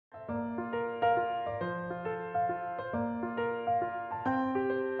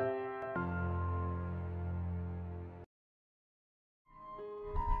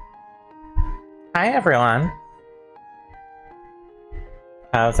Hi everyone.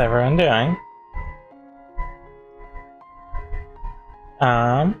 How's everyone doing?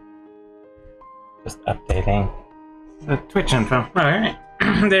 Just updating the Twitch info. Alright,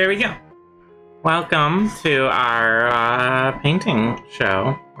 there we go. Welcome to our painting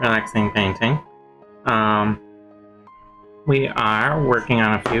show, Relaxing Painting. We are working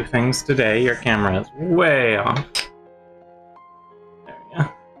on a few things today. Your camera is way off. There we go.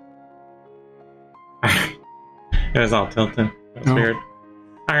 It was all tilted. That's weird.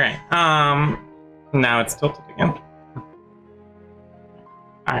 Alright, now it's tilted again.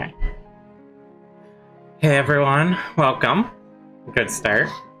 Alright. Hey everyone, welcome. Good start.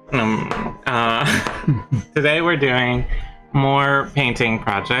 Today we're doing more painting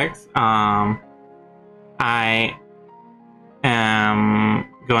projects. I am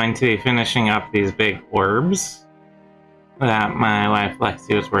going to be finishing up these big orbs that my wife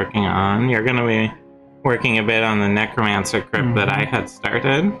Lexi was working on. You're going to be working a bit on the necromancer crypt that I had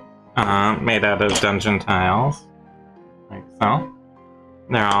started, made out of dungeon tiles, like so.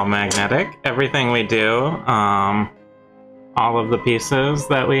 They're all magnetic. Everything we do, all of the pieces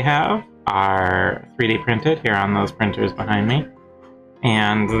that we have are 3D printed here on those printers behind me,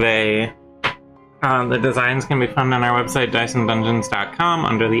 and they, the designs can be found on our website dysondungeons.com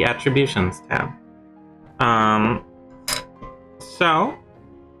under the Attributions tab. So,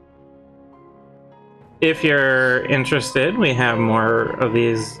 if you're interested, we have more of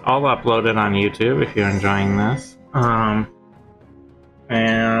these all uploaded on YouTube if you're enjoying this.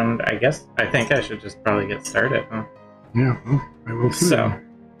 And I think I should just probably get started, huh? Yeah, well, I will too. So,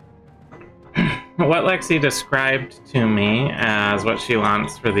 what Lexi described to me as what she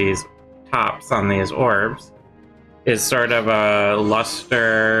wants for these tops on these orbs is sort of a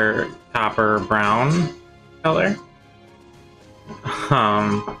luster copper brown color.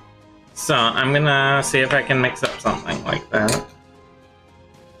 So I'm gonna see if I can mix up something like that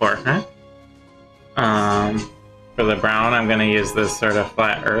for her. For the brown, I'm gonna use this sort of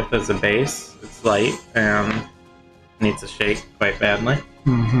flat earth as a base. It's light and needs a shake quite badly.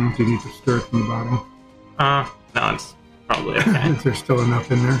 Mm-hmm. Do you need to stir it from the bottom? No, it's probably okay. Is there still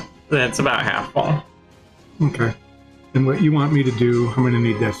enough in there? It's about half full. Okay. And what you want me to do, I'm gonna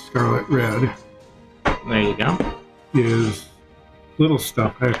need that scarlet red. There you go. Is little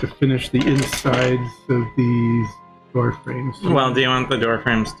stuff. I have to finish the insides of these door frames. Well, do you want the door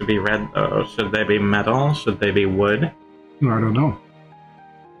frames to be red, though? Should they be metal? Should they be wood? No, I don't know.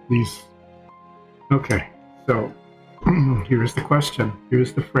 These... Okay, so here's the question.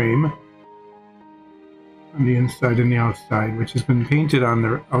 Here's the frame on the inside and the outside, which has been painted on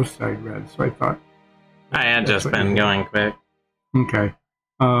the outside red, so I thought... I had just been going quick. Okay.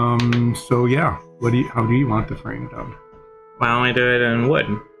 So yeah, how do you want the frame done? Why don't we do it in wood?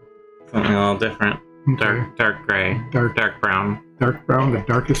 Something a little different. Okay. Dark gray. Dark brown. Dark brown, the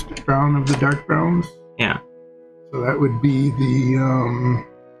darkest brown of the dark browns? Yeah. So that would be the,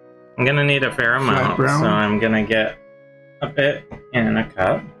 I'm gonna need a fair amount, so I'm gonna get a bit in a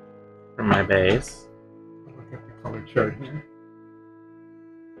cup for my base. Look at the color chart here.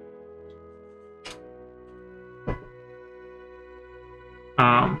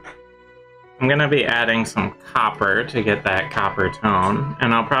 I'm gonna be adding some copper to get that copper tone,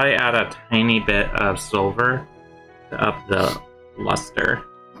 and I'll probably add a tiny bit of silver to up the luster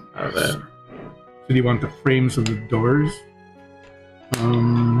of it. So do you want the frames of the doors?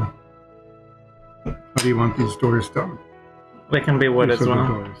 How do you want these doors done? They can be wood as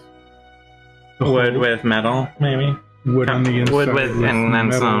well. Wood with metal, maybe? Wood on the inside. Wood with and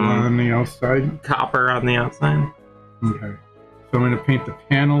then some on the outside. Copper on the outside. Okay. So I'm going to paint the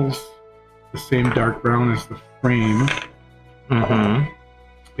panels the same dark brown as the frame. Mm-hmm.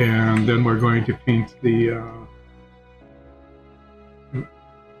 And then we're going to paint the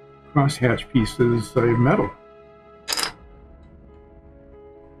crosshatch pieces metal.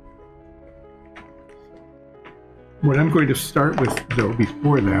 What I'm going to start with, though,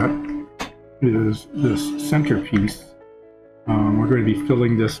 before that, is this centerpiece. We're going to be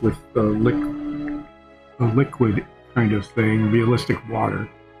filling this with a liquid kind of thing, realistic water.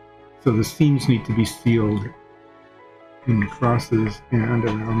 So the seams need to be sealed in the crosses and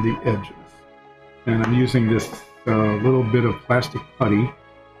around the edges. And I'm using this little bit of plastic putty,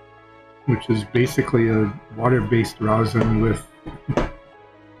 which is basically a water-based rosin with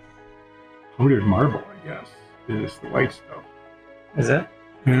powdered marble, I guess, is the white stuff. Is it?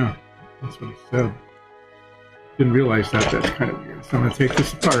 Yeah, that's what it said. Didn't realize that. That's kind of weird. So I'm going to take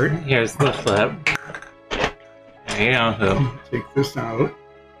this apart. Here's the flip. There you go. Take this out.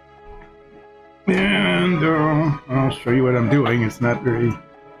 And I'll show you what I'm doing. It's not very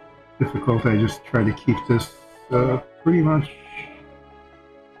difficult. I just try to keep this pretty much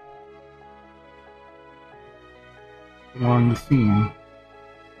along the seam.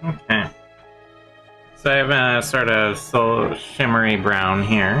 Okay. So I have a sort of shimmery brown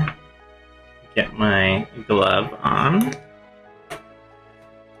here. Get my glove on.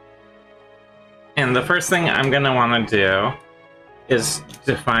 And the first thing I'm going to want to do is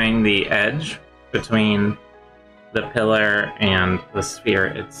define the edge between the pillar and the sphere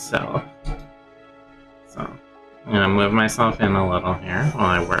itself. So I'm going to move myself in a little here while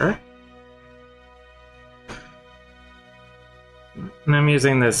I work. And I'm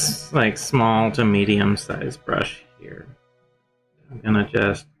using this like small to medium sized brush here. I'm going to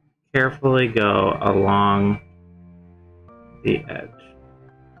just carefully go along the edge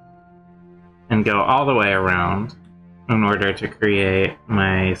and go all the way around in order to create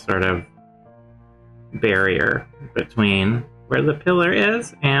my sort of barrier between where the pillar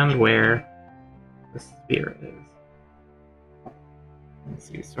is and where the sphere is. Let's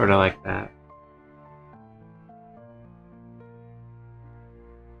see, sort of like that.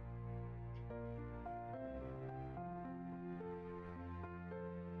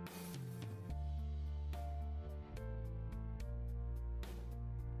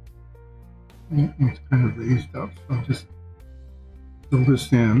 It's kind of raised up, so I'll just fill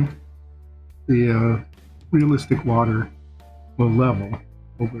this in. The realistic water will level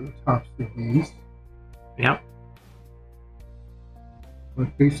over the tops of these. Yep.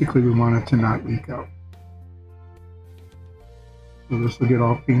 But basically we want it to not leak out. So this will get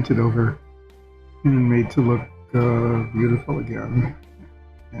all painted over and made to look beautiful again.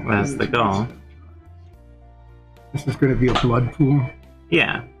 And that's the goal. This is going to be a blood pool.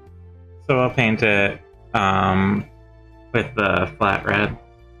 Yeah. So I'll paint it with the flat red.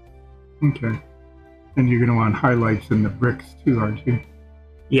 Okay. And you're going to want highlights in the bricks too, aren't you?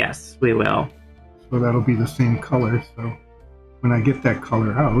 Yes, we will. So that'll be the same color. So when I get that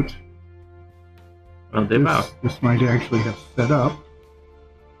color out, we'll do both. This might actually have set up.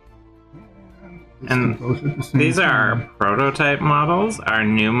 And these are prototype models. Our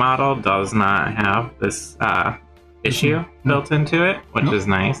new model does not have this issue built into it, which is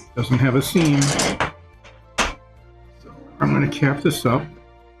nice. Doesn't have a seam. So I'm going to cap this up,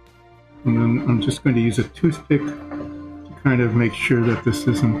 and then I'm just going to use a toothpick to kind of make sure that this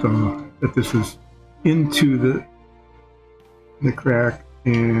isn't that this is into the crack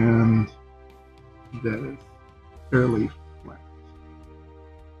and that it's fairly flat.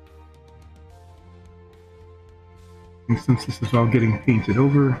 And since this is all getting painted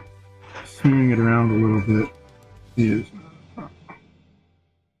over, smearing it around a little bit is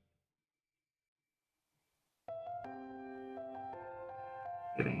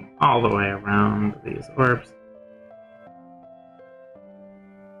getting all the way around these orbs.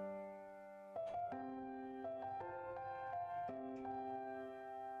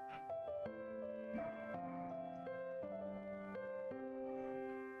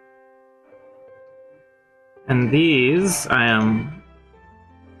 And these, I am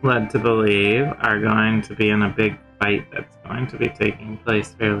led to believe, are going to be in a big fight that's going to be taking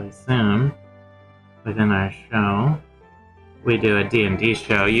place fairly soon within our show. We do a D&D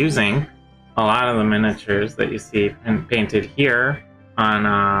show using a lot of the miniatures that you see painted here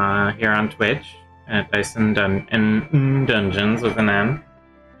on Twitch at Dyson Dungeons with an N.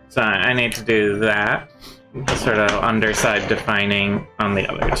 So I need to do that, sort of underside defining on the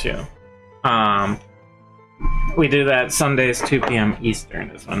other two. We do that Sundays 2 p.m.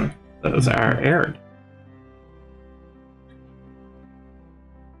 Eastern is when those are aired.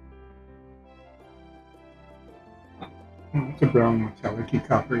 It's a brown metallic-y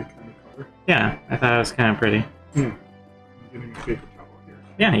coppery kind of color. Yeah, I thought it was kind of pretty. Yeah. I'm getting a paper towel here.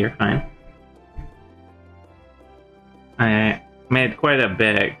 Yeah, you're fine. I made quite a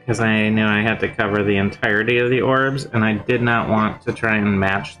bit because I knew I had to cover the entirety of the orbs, and I did not want to try and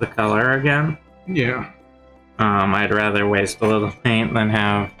match the color again. Yeah. I'd rather waste a little paint than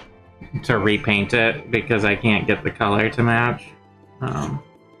have to repaint it because I can't get the color to match. So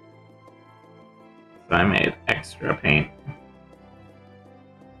I made extra paint.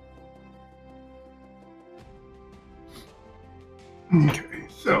 Okay,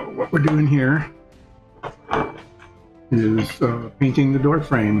 so what we're doing here is painting the door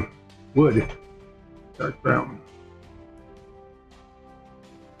frame. Wood, dark brown.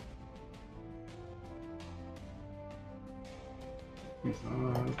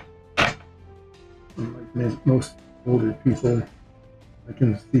 Like most older people, I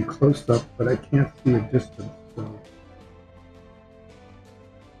can see close up, but I can't see a distance.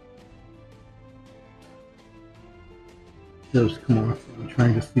 So those come off. I'm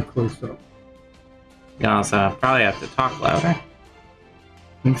trying to see close up. You also probably have to talk louder.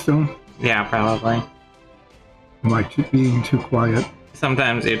 Think so? Yeah, probably. Am I being too quiet?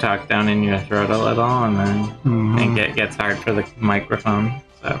 Sometimes you talk down in your throat a little, and then I think it gets hard for the microphone,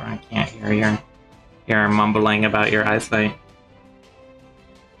 so I can't hear your mumbling about your eyesight.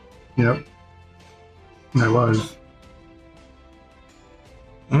 Yep. I was.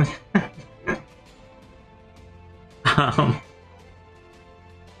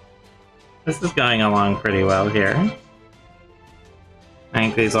 This is going along pretty well here. I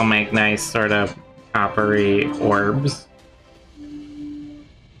think these will make nice sort of coppery orbs.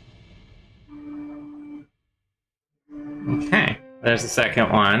 Okay, there's the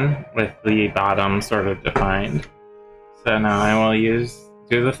second one with the bottom sort of defined. So now I will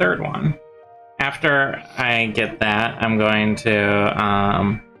do the third one. After I get that, I'm going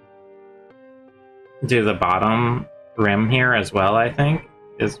to do the bottom rim here as well, I think,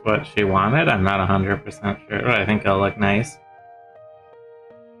 is what she wanted. I'm not 100% sure, but I think it'll look nice.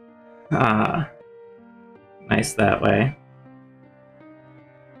 Nice that way.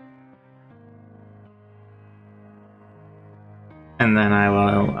 And then I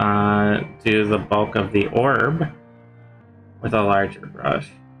will do the bulk of the orb with a larger brush.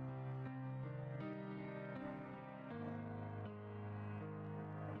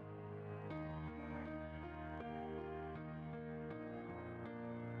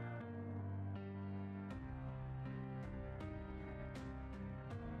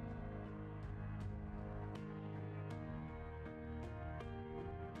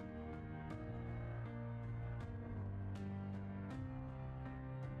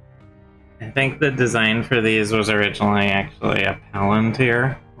 I think the design for these was originally actually a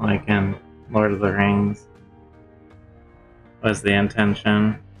palantir, like in Lord of the Rings, was the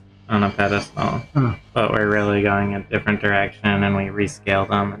intention on a pedestal. But we're really going a different direction, and we rescaled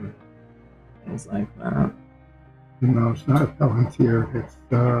them and things like that. No, it's not a palantir,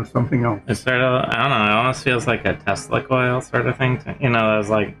 it's something else. It's sort of, I don't know, it almost feels like a Tesla coil sort of thing. You know, those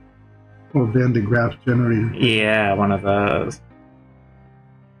like... Oh, Van de Graaff generator. Yeah, one of those.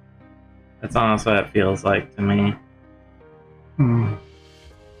 That's almost what it feels like to me.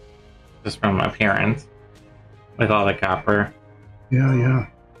 Just from appearance. With all the copper. Yeah, yeah.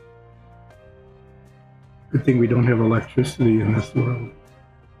 Good thing we don't have electricity in this world.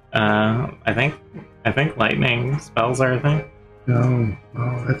 I think lightning spells are a thing. No,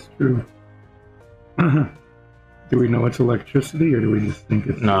 oh, that's true. Do we know it's electricity, or do we just think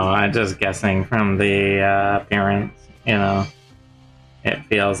it's... No, I'm just guessing from the appearance, you know. It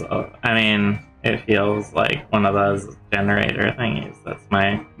feels, I mean, it feels like one of those generator thingies. That's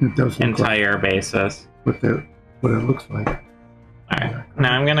my entire basis. What it looks like. Alright,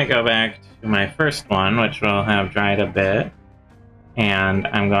 now I'm going to go back to my first one, which will have dried a bit. And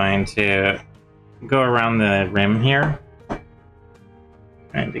I'm going to go around the rim here.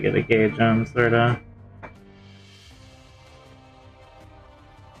 Trying to get a gauge on, sort of.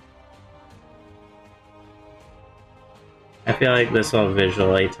 I feel like this will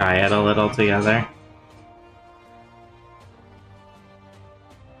visually tie it a little together.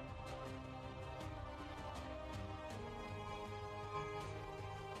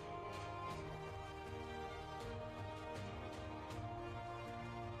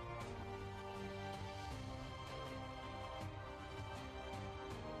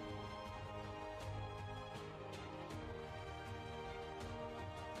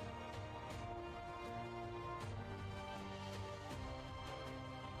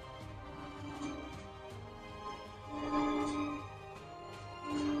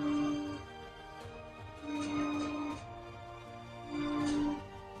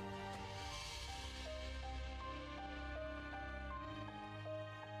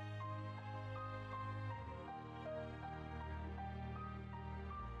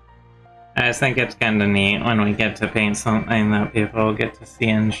 I just think it's kind of neat when we get to paint something that people get to see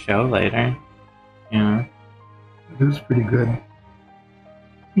and show later. You know? It is pretty good.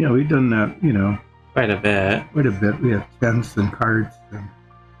 Yeah, we've done that, you know. Quite a bit. Quite a bit. We have tents and carts and...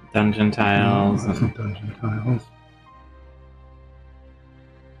 Dungeon tiles. Some dungeon tiles.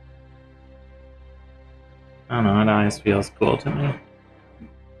 I don't know, it always feels cool to me.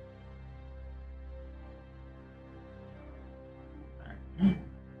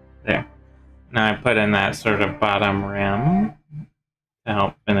 There. Now I put in that sort of bottom rim to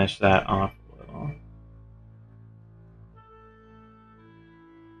help finish that off a little.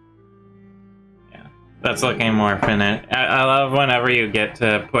 Yeah, that's looking more finished. I love whenever you get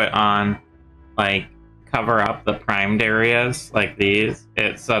to put on, like, cover up the primed areas like these,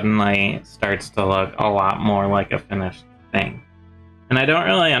 it suddenly starts to look a lot more like a finished thing. And I don't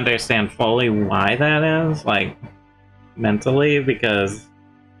really understand fully why that is, like, mentally, because,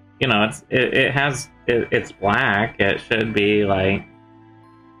 you know, it's black. It should be, like,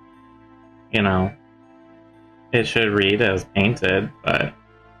 you know, it should read as painted, but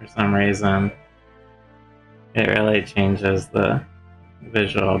for some reason, it really changes the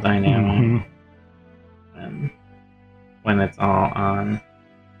visual dynamic when it's all on.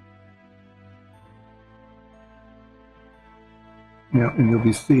 Yeah, and you'll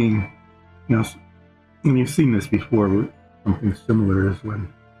be seeing, you know, and you've seen this before, something similar is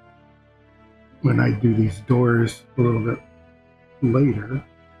when I do these doors a little bit later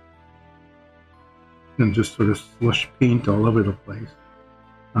and just sort of slush paint all over the place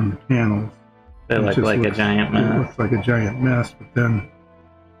on the panels. They look like a giant mess. It looks like a giant mess, but then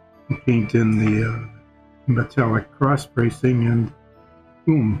you paint in the metallic cross bracing and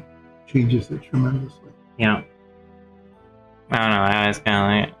boom, changes it tremendously. Yeah. I don't know, I always kind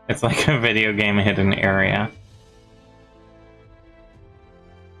of like, it's like a video game hidden area.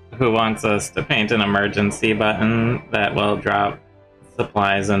 Who wants us to paint an emergency button that will drop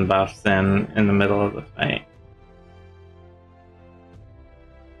supplies and buffs in the middle of the fight?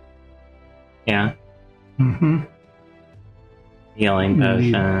 Yeah. Mm-hmm. Healing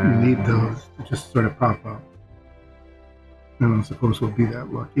potion. You need those to just sort of pop up. I don't suppose we'll be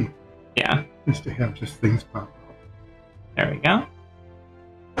that lucky. Yeah. Just to have just things pop up. There we go.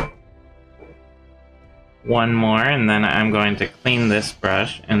 One more, and then I'm going to clean this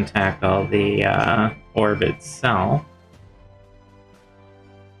brush and tackle the orb itself.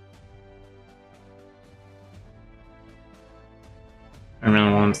 And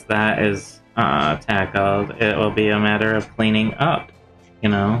then once that is tackled, it will be a matter of cleaning up, you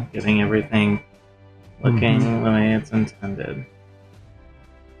know, getting everything looking the way it's intended.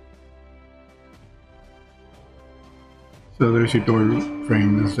 So there's your door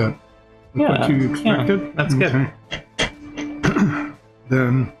frame. Is that what you expected? Yeah, that's good.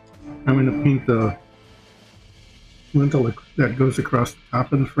 Then I'm going to paint the lintel that goes across the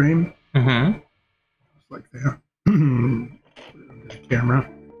top of the frame. Just like that. Put it under the camera.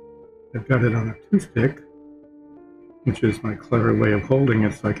 I've got it on a toothpick, which is my clever way of holding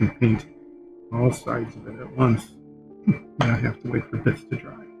it so I can paint all sides of it at once. I have to wait for bits to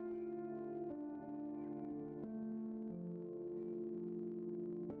dry.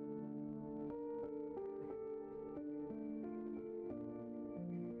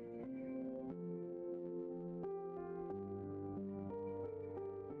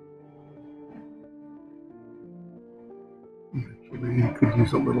 Actually, I could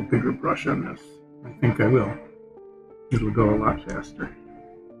use a little bigger brush on this. I think I will. It'll go a lot faster.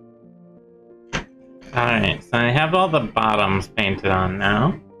 Alright, so I have all the bottoms painted on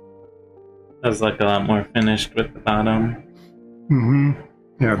now. Does look a lot more finished with the bottom.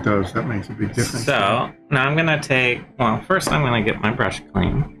 Yeah, it does. That makes a big difference. So, now I'm gonna take... Well, first I'm gonna get my brush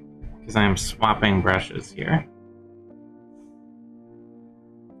clean, because I'm swapping brushes here.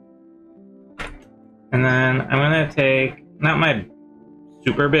 And then I'm gonna take, not my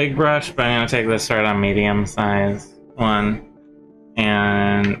super big brush, but I'm gonna take this sort of medium size one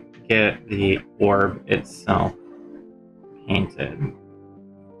and get the orb itself painted.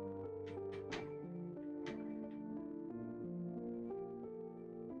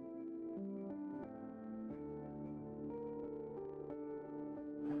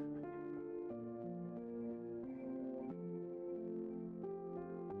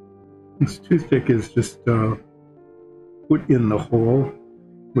 This toothpick is just put in the hole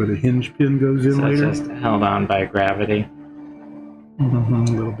where the hinge pin goes in later. It's just held on by gravity. A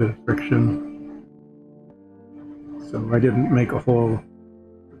little bit of friction. So I didn't make a hole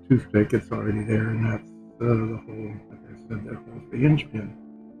for the toothpick, it's already there, and that's the hole, like I said, that holds the hinge pin,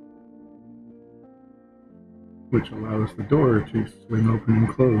 which allows the door to swing open and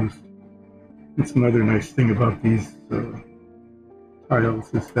closed. It's another nice thing about these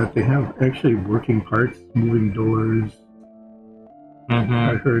tiles is that they have actually working parts, moving doors.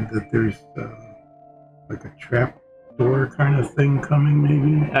 I heard that there's like a trap door kind of thing coming,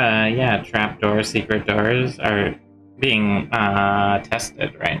 maybe? Yeah, trapdoor, secret doors are being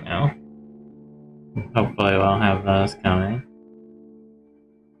tested right now. Hopefully we'll have those coming.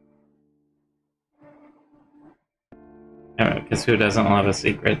 Because who doesn't love a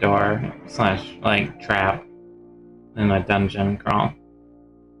secret door slash, like, trap in a dungeon crawl?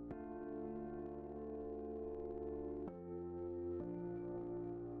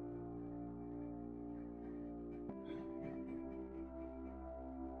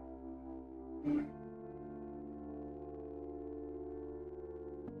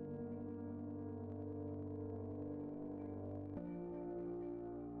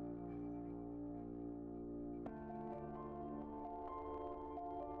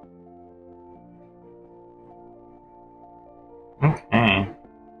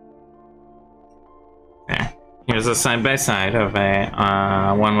 There's a side-by-side of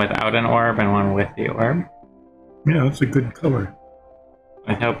a one without an orb and one with the orb. Yeah, that's a good color.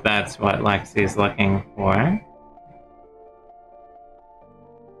 I hope that's what Lexi's looking for.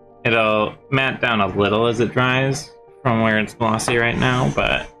 It'll matte down a little as it dries from where it's glossy right now,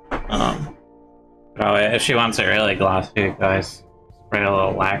 but if she wants it really glossy, guys, spray a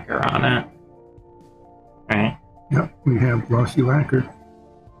little lacquer on it. Right? Yep, we have glossy lacquer.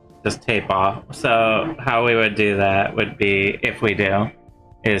 Just tape off. So how we would do that would be, if we do,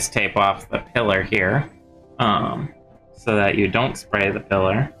 is tape off the pillar here, so that you don't spray the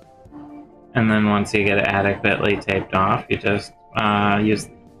pillar. And then once you get it adequately taped off, you just use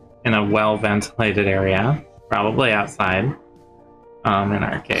in a well-ventilated area, probably outside, in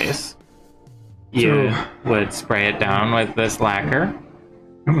our case. You would spray it down with this lacquer.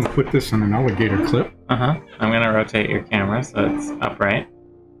 I'm going to put this on an alligator clip. I'm going to rotate your camera so it's upright.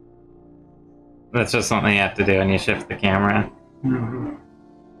 That's just something you have to do when you shift the camera.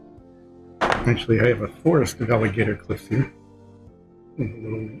 Actually, I have a forest of alligator clips here. A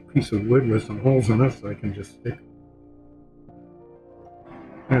little piece of wood with some holes in it, so I can just stick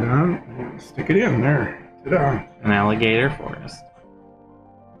that on and stick it in there. Ta-da! An alligator forest.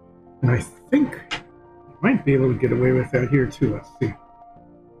 And I think I might be able to get away with that here too. Let's see.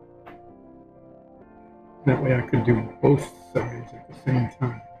 That way I could do both sides at the same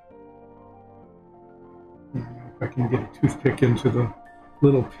time. I don't know if I can get a toothpick into the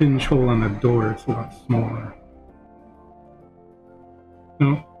little pinch hole on the door. It's a lot smaller.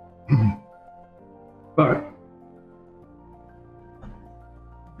 No. But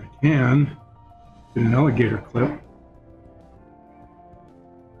I can get an alligator clip.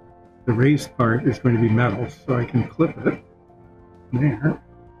 The raised part is going to be metal, so I can clip it there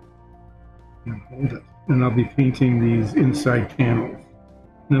and hold it. And I'll be painting these inside panels.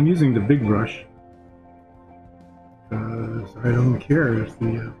 And I'm using the big brush because I don't care if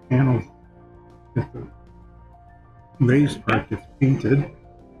the panels, if the raised part gets painted,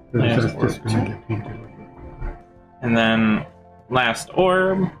 because that's just going to get painted. And then last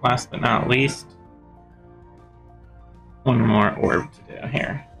orb, last but not least, one more orb to do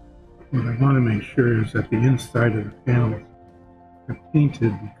here. What I want to make sure is that the inside of the panels are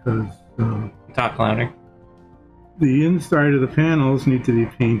painted because talk louder. The inside of the panels need to be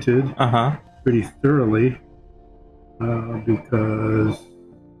painted pretty thoroughly because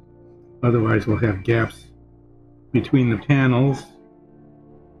otherwise we'll have gaps between the panels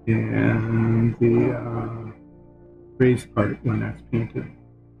and the raised part when that's painted.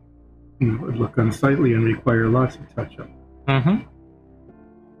 You know, it would look unsightly and require lots of touch-up.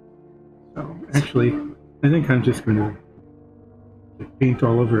 So actually, I think I'm just going to paint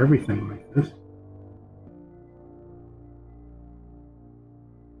all over everything like this.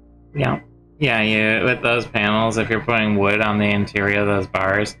 Yeah, with those panels, if you're putting wood on the interior of those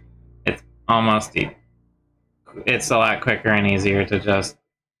bars, it's almost, it's a lot quicker and easier to just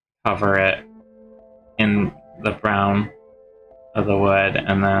cover it in the brown of the wood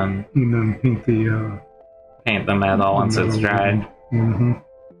and then paint the metal once it's dried.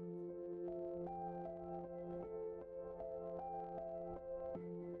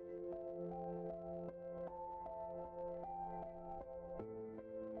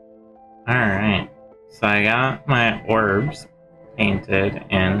 Alright, so I got my orbs painted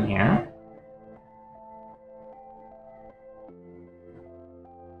in here.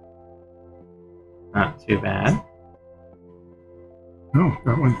 Not too bad. Oh,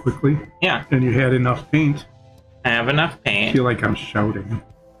 that went quickly. Yeah. And you had enough paint. I have enough paint. I feel like I'm shouting.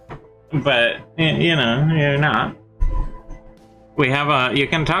 But, you know, you're not. We have a, you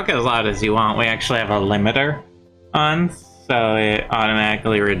can talk as loud as you want. We actually have a limiter on, so it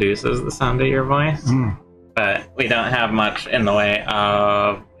automatically reduces the sound of your voice. But we don't have much in the way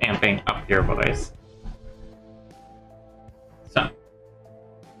of amping up your voice. So,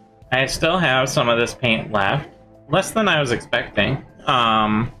 I still have some of this paint left. Less than I was expecting.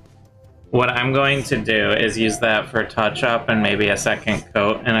 What I'm going to do is use that for touch-up and maybe a second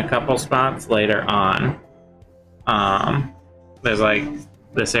coat in a couple spots later on. There's like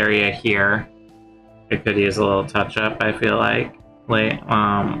this area here. It could use a little touch-up, I feel like,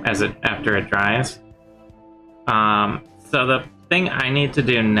 after it dries. So the thing I need to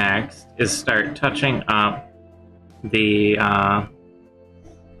do next is start touching up the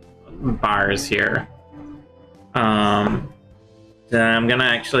bars here. Then I'm gonna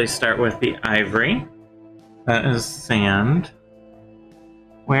actually start with the ivory. That is sand.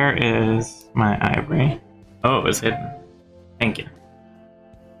 Where is my ivory? Oh, it was hidden. Thank you.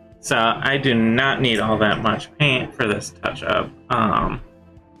 So I do not need all that much paint for this touch-up.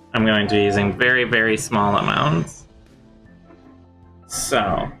 I'm going to be using very, very small amounts.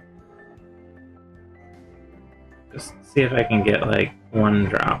 So, just see if I can get like one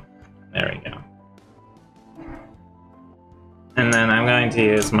drop. There we go. And then I'm going to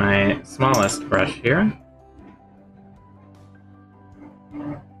use my smallest brush here.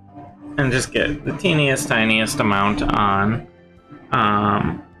 And just get the teeniest, tiniest amount on.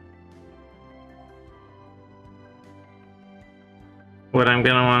 What I'm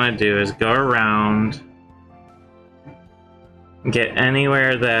going to want to do is go around, get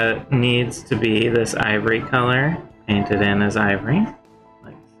anywhere that needs to be this ivory color, paint it in as ivory,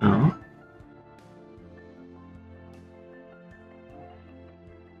 like so.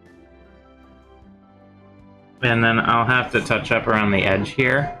 And then I'll have to touch up around the edge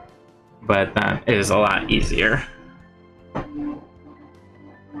here, but that is a lot easier.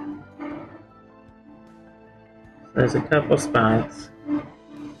 There's a couple spots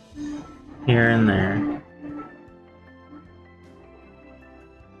here and there.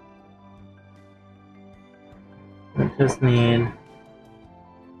 I just need a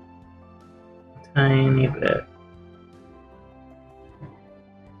tiny bit.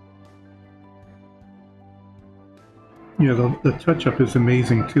 Yeah, the touch-up is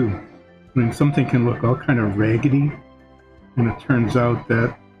amazing too. I mean, something can look all kind of raggedy, and it turns out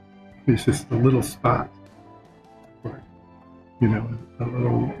that it's just a little spot, or, you know, a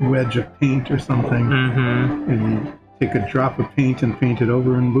little wedge of paint or something, and you take a drop of paint and paint it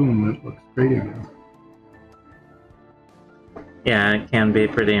over, and boom, it looks great again. Yeah, it can be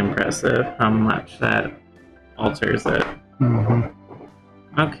pretty impressive how much that alters it.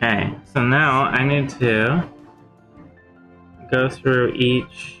 Okay, so now I need to go through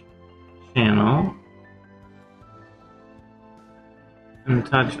each channel and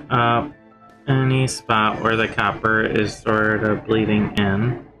touch up any spot where the copper is sort of bleeding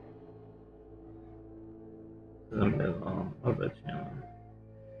in to the middle of the channel.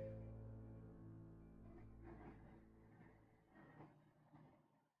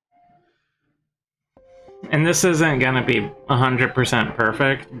 And this isn't going to be 100%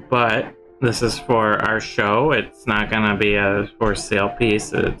 perfect, but this is for our show. It's not going to be a for sale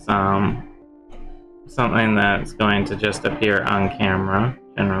piece. It's something that's going to just appear on camera,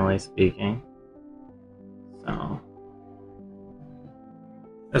 generally speaking. So,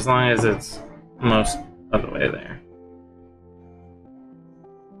 as long as it's most of the way there.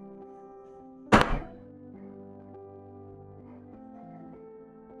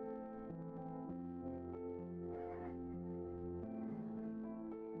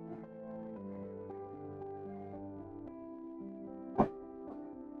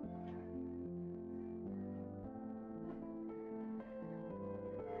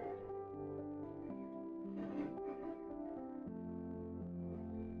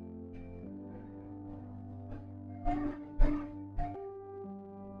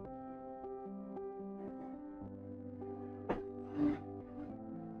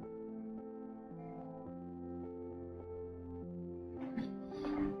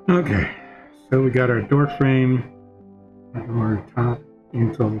 Okay, so we got our door frame, our door top,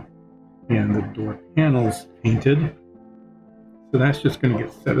 mantle, and the door panels painted. So that's just going to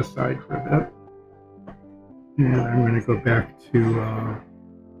get set aside for a bit. And I'm going to go back to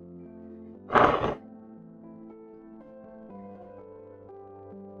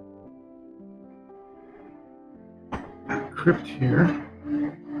crypt here.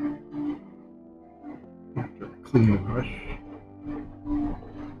 After I clean the brush.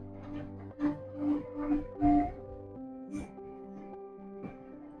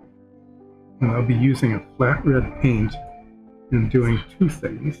 And I'll be using a flat red paint and doing two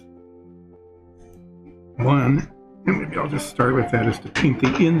things. One, and maybe I'll just start with that, is to paint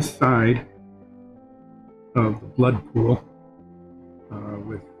the inside of the blood pool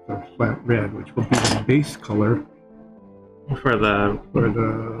with the flat red, which will be the base color for the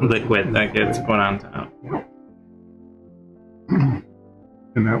liquid that gets put on top. Yeah.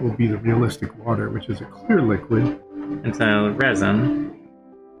 And that will be the realistic water, which is a clear liquid. It's a resin.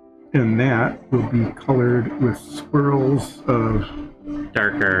 And that will be colored with swirls of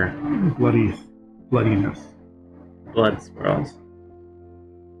darker bloodiness. Blood swirls.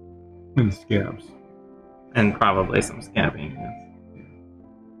 And scabs. And probably some scabbing.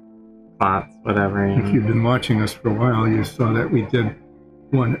 Clots, whatever. If you've been watching us for a while, you saw that we did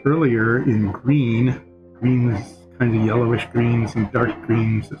one earlier in green. Green is kind of yellowish greens, and dark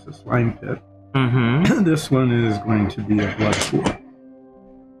greens is a slime pit. This one is going to be a blood pool.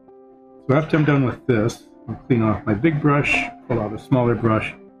 So after I'm done with this, I'll clean off my big brush, pull out a smaller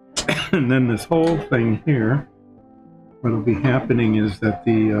brush, and then this whole thing here what will be happening is that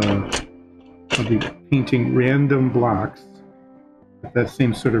I'll be painting random blocks with that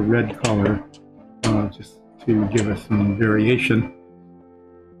same sort of red color, just to give us some variation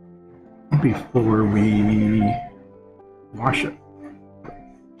before we wash it.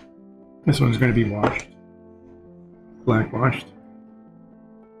 This one's going to be washed, black washed.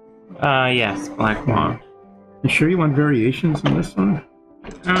 Yes, black wash. You sure you want variations in this one?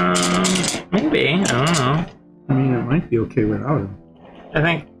 Maybe. I don't know. I mean, it might be okay without them. I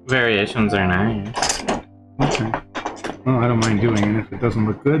think variations are nice. Okay. Well, I don't mind doing it if it doesn't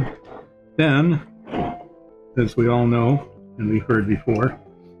look good. Then, as we all know, and we heard before,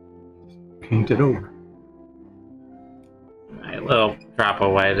 paint it over. My little drop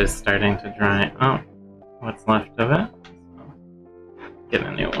of white is starting to dry. Oh, what's left of it? So, get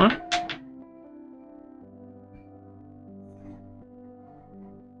a new one.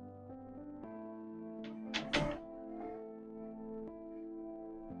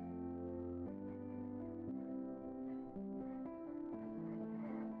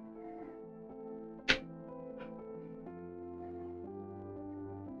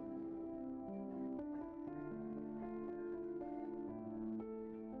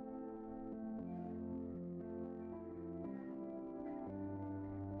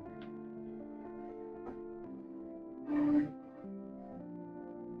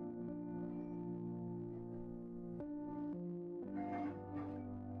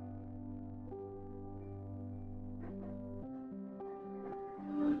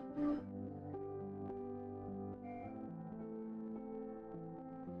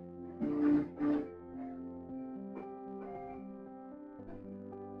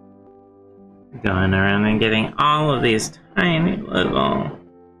 Going around and getting all of these tiny little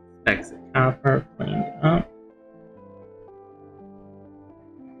specks of copper cleaned up.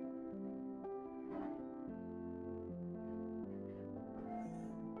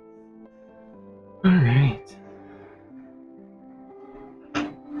 Alright.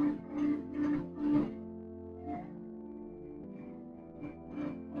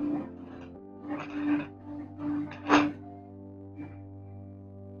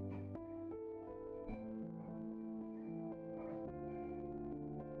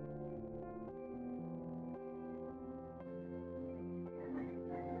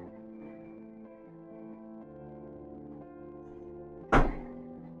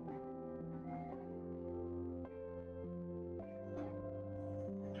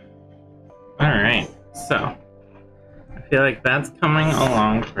 Alright, so I feel like that's coming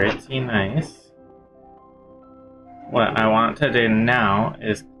along pretty nice. What I want to do now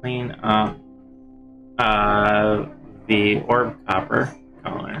is clean up the orb copper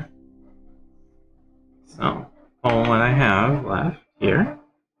color. So, pull what I have left here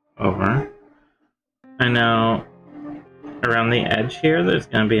over. I know around the edge here there's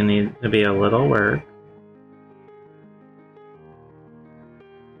going to need to be a little work.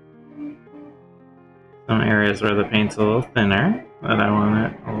 Some areas where the paint's a little thinner, but I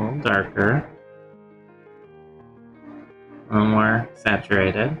want it a little darker, a little more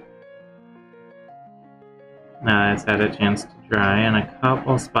saturated. Now that it's had a chance to dry, and a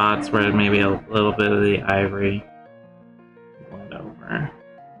couple spots where maybe a little bit of the ivory blend over.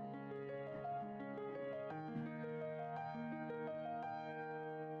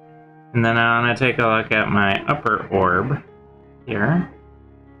 And then I want to take a look at my upper orb here.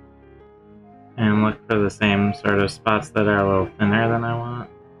 And look for the same sort of spots that are a little thinner than I want.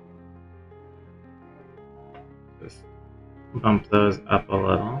 Just bump those up a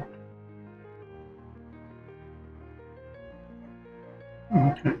little.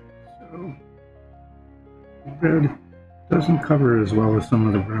 Okay, so the red doesn't cover as well as some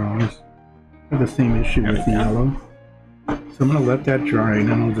of the browns. I have the same issue with the yellow. So I'm going to let that dry and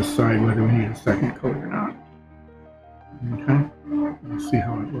then we'll decide whether we need a second coat or not. Okay, let's see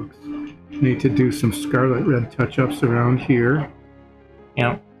how it looks. Need to do some scarlet red touch-ups around here.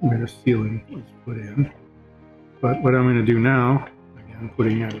 Yep. Where the ceiling was put in. But what I'm going to do now, again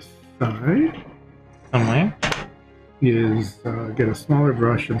putting that aside, Somewhere. is get a smaller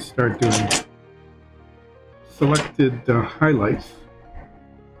brush and start doing selected highlights.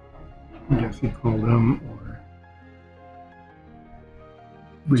 I guess you call them, or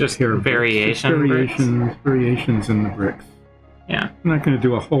Just variations in the bricks. Yeah. I'm not going to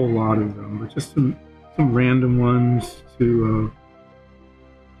do a whole lot of them, but just some random ones to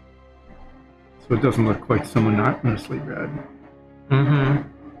so it doesn't look quite so monotonously red. Mm-hmm.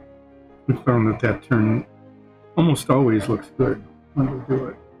 We found that turn almost always looks good when we do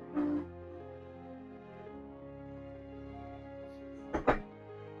it.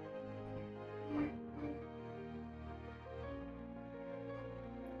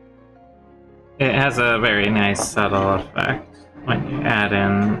 It has a very nice subtle effect when you add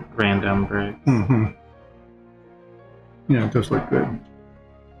in random bricks. Mm-hmm. Yeah, it does look good.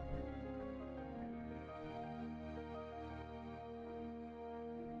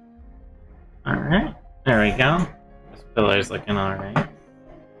 Alright, there we go. This pillar's looking alright.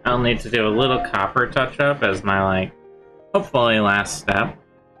 I'll need to do a little copper touch-up as my, like, hopefully last step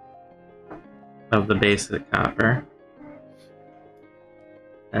of the basic copper.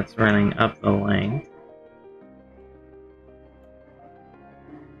 That's running up the length.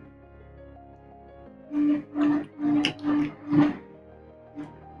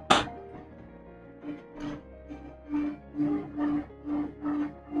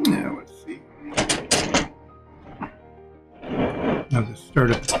 Yeah, let's see. I'll just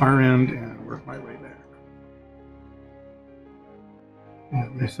start at the far end and work my way back.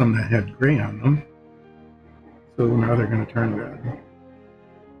 And there's some that had gray on them, so now they're going to turn red.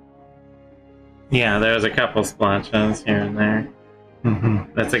 Yeah, there's a couple splotches here and there.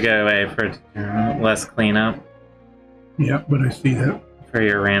 Mm-hmm. That's a good way for less cleanup. Yeah, but I see that for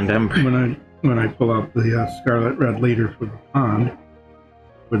your random. When I pull out the scarlet red later for the pond,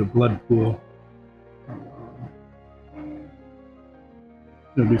 for the blood pool,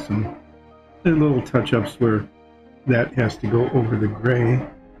 there'll be some little touch-ups where that has to go over the gray,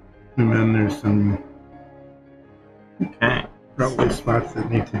 and then there's some probably spots that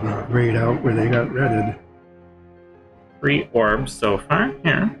need to be grayed out where they got redded. 3 orbs so far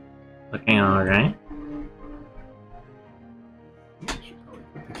here, looking alright. Should probably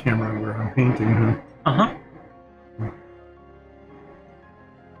put the camera where I'm painting, huh? Uh-huh.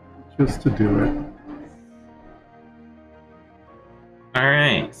 Just to do it.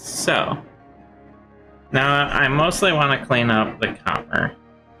 Alright, so now I mostly want to clean up the copper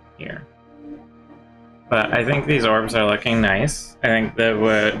here. But I think these orbs are looking nice. I think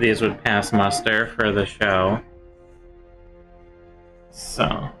that these would pass muster for the show.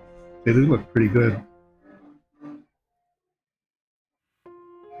 So They do look pretty good.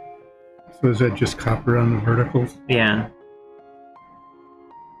 So is that just copper on the verticals? yeah.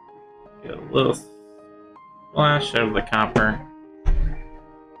 Get a little splash of the copper.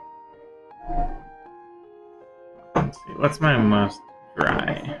 Let's see, what's my most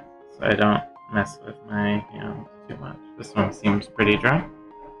dry? So I don't mess with my hands too much. This one seems pretty dry.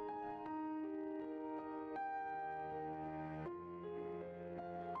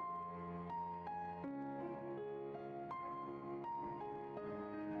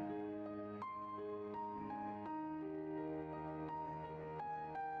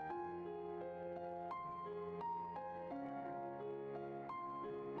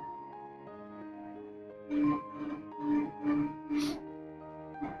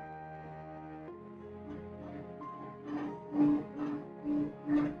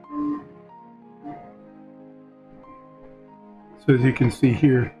 So as you can see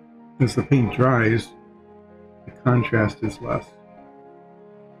here, as the paint dries, the contrast is less.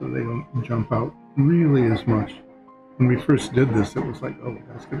 So they don't jump out really as much. When we first did this, it was like, oh,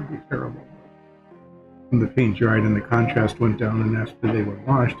 that's going to be terrible. When the paint dried and the contrast went down, and after they were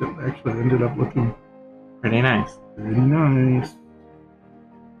washed, it actually ended up looking pretty nice. Pretty nice.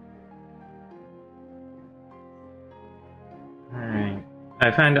 Alright. I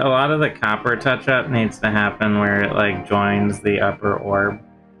find a lot of the copper touch-up needs to happen where it like joins the upper orb,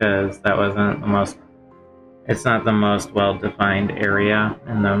 because that wasn't the most, it's not the most well-defined area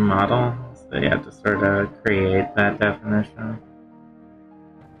in the model, so you have to sort of create that definition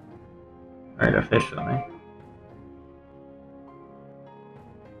artificially.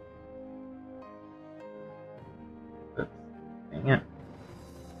 Dang it.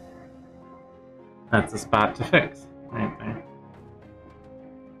 That's a spot to fix, right there.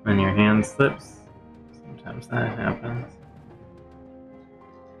 When your hand slips, sometimes that happens.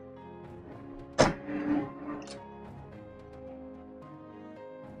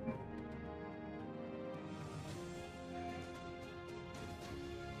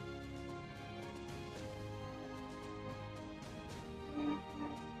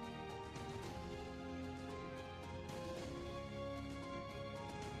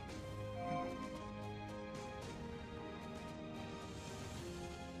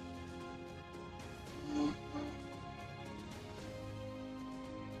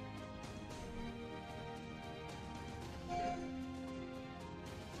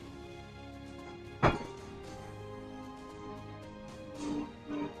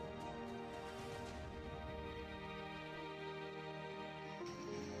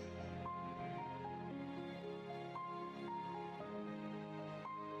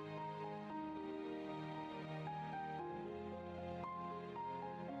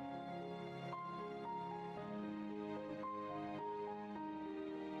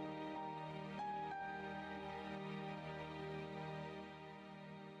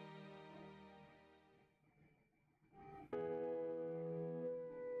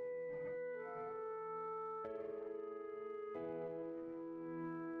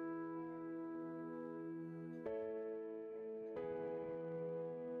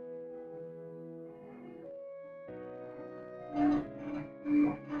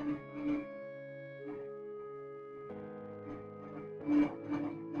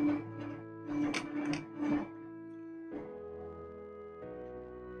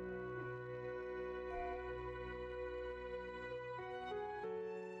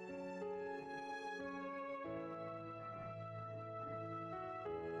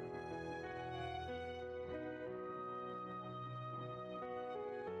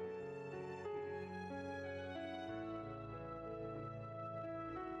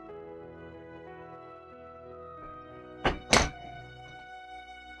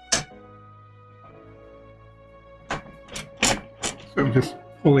 So I'm just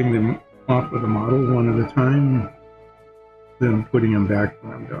pulling them off of the model one at a time, then putting them back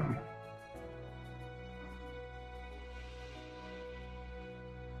when I'm done.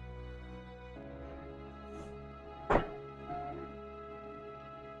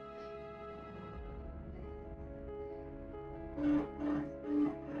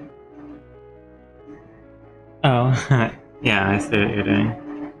 Oh, yeah, I see what you're doing.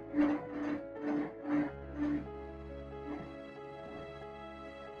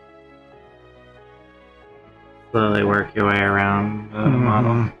 Slowly work your way around the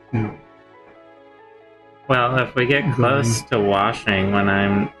model. Yeah. Well, if we get close to washing, when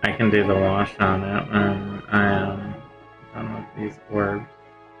I can do the wash on it when I am done with these orbs.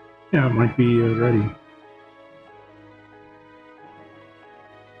 Yeah, it might be ready.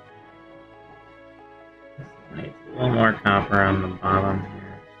 Needs a little more copper on the bottom here.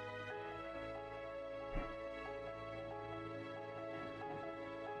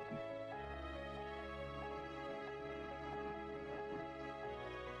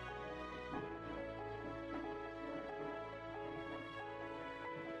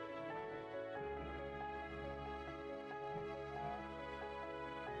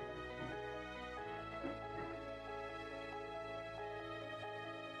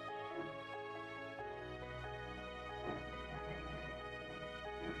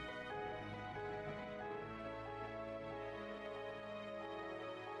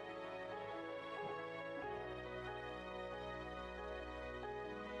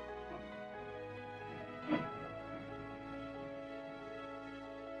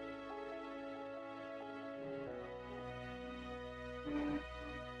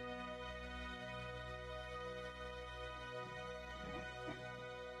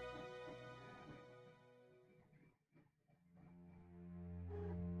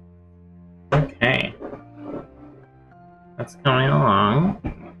 Okay. That's coming along.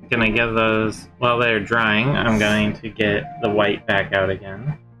 Gonna get those while they're drying. I'm going to get the white back out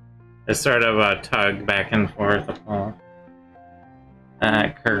again. It's sort of a tug back and forth of all that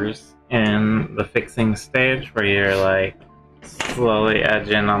occurs in the fixing stage where you're like slowly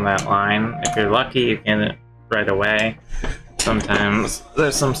edging on that line. If you're lucky, you get it right away. Sometimes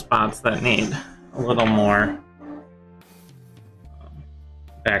there's some spots that need a little more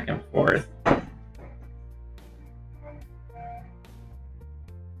back and forth.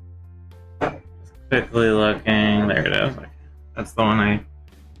 Just quickly looking. There it is. That's the one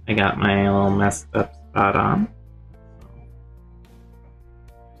I got my little messed up spot on.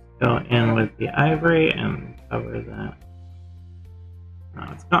 Go in with the ivory and cover that.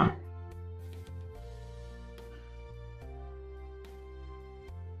 Now it's gone.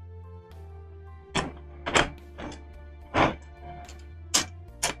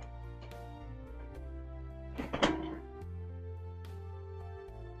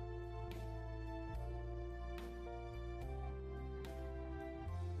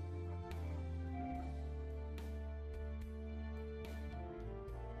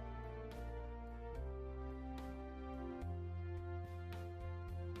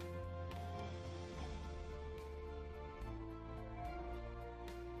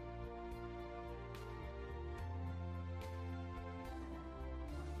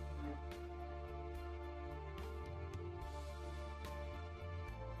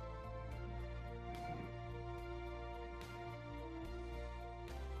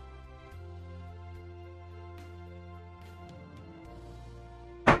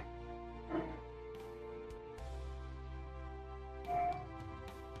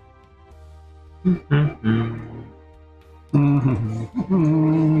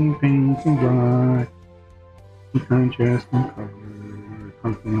 Paint and black, contrast and color,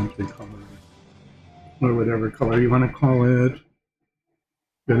 complementary color, or whatever color you want to call it.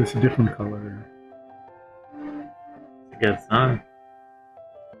 But it's a different color. It's a good song.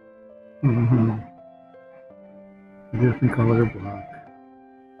 A different color block.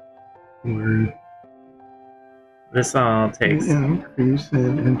 Or this all takes. Increase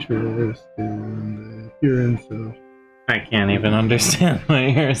in interest in the appearance of. I can't even understand what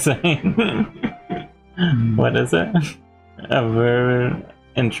you're saying. What is it? Of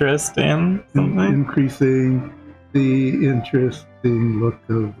interest in something? Increasing the interesting look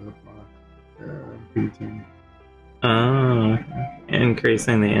of the block painting. Oh,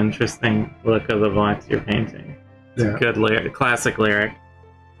 increasing the interesting look of the blocks you're painting. It's a good lyric, classic lyric.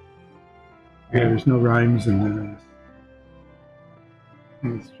 Yeah, there's no rhymes in this.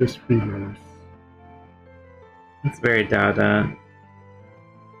 It's just free verse. It's very Dada.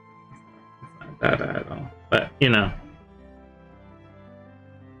 It's not Dada at all. But, you know.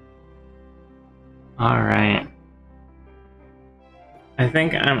 Alright. I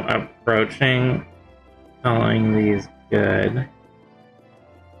think I'm approaching calling these good.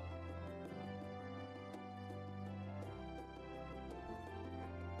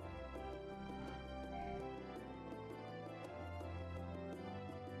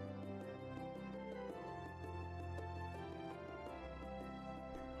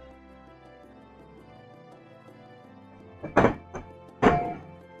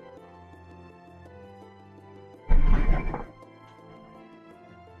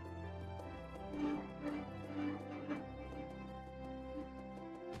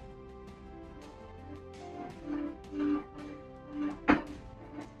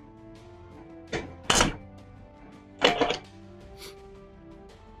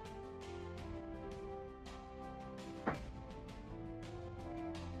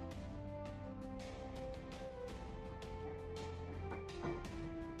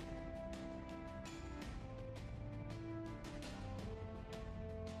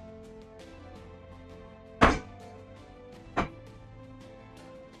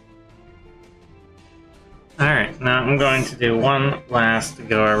 Alright, now I'm going to do one last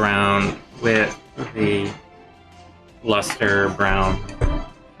go around with the luster brown,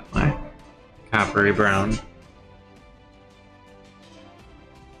 my coppery brown.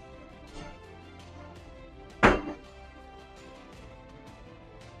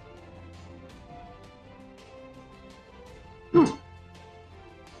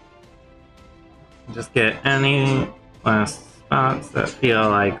 Just get any last spots that feel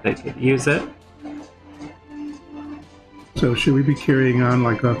like they could use it. So should we be carrying on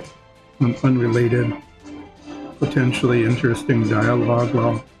like an unrelated, potentially interesting dialogue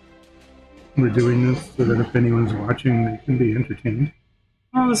while we're doing this, so that if anyone's watching, they can be entertained?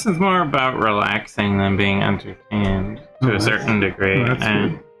 Well, this is more about relaxing than being entertained to a certain degree.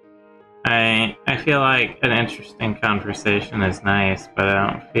 And I feel like an interesting conversation is nice, but I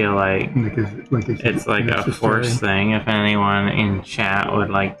don't feel like it's like a forced thing. If anyone in chat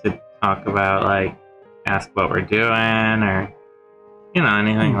would like to talk about, like, ask what we're doing, or, you know,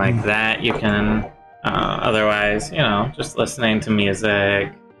 anything like that, you can. Otherwise, you know, just listening to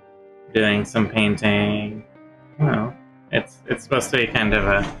music, doing some painting, you know, it's supposed to be kind of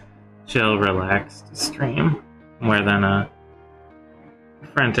a chill, relaxed stream, more than a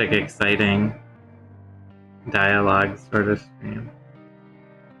frantic, exciting dialogue sort of stream.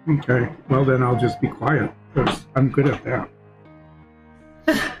 Okay, well then I'll just be quiet, because I'm good at that.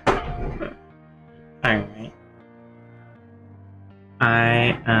 Alright.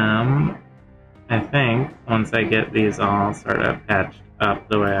 I think, once I get these all sort of patched up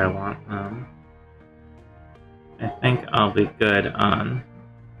the way I want them, I think I'll be good on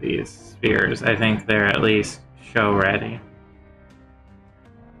these spheres. I think they're at least show ready.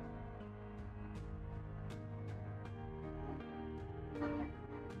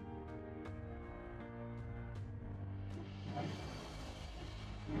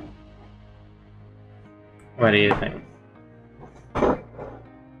 What do you think?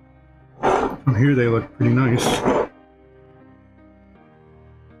 From here they look pretty nice.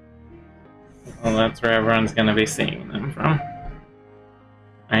 Well, that's where everyone's going to be seeing them from.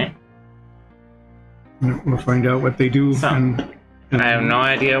 Right? We'll find out what they do. So, I have no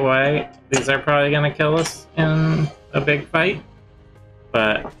idea why these are probably going to kill us in a big fight.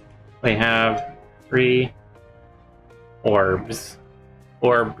 But we have 3 orbs.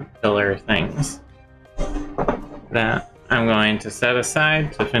 Orb pillar things that I'm going to set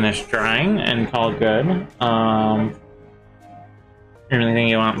aside to finish drying and call good. Anything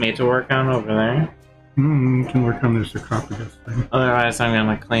you want me to work on over there? Can work on this sarcophagus thing. Otherwise, I'm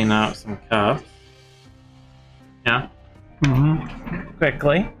going to clean up some cups. Yeah?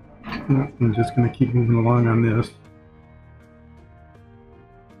 Quickly. I'm just going to keep moving along on this.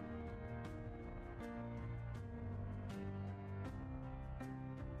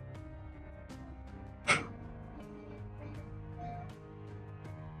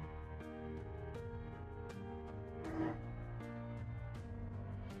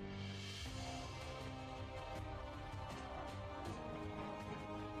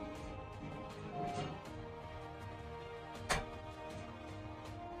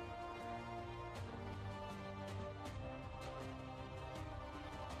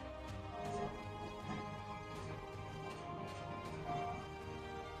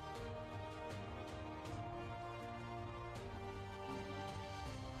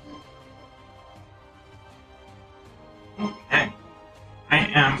 Okay. I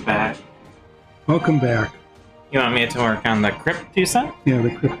am back. Welcome back. You want me to work on the crypt, you said? Yeah,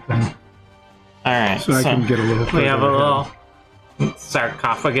 the crypt thing. Alright, So I can get a little we have a further little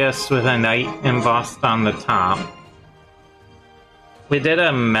sarcophagus with a knight embossed on the top. We did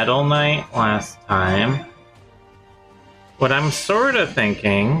a metal night last time. What I'm sort of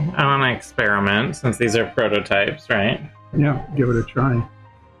thinking, I want to experiment, since these are prototypes, right? Yeah, give it a try.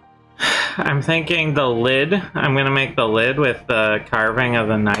 I'm thinking the lid, I'm going to make the lid with the carving of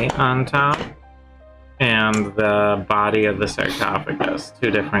the knight on top, and the body of the sarcophagus,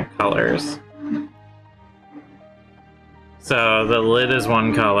 2 different colors. So the lid is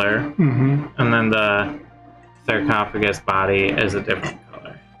one color, and then the sarcophagus body is a different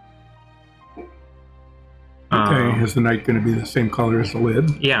color. Okay, is the knight going to be the same color as the lid?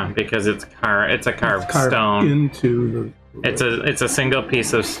 Yeah, because it's a carved stone. Into the... It's a single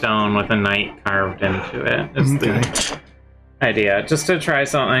piece of stone with a knight carved into it. Is the idea. Just to try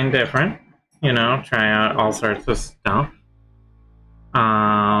something different, you know, try out all sorts of stuff.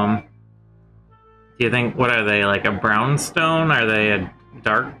 Do you think, what are they, like a brown stone? Are they a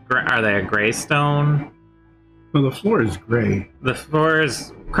gray stone? Well, the floor is gray. The floor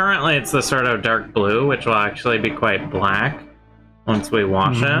is, currently it's the sort of dark blue, which will actually be quite black once we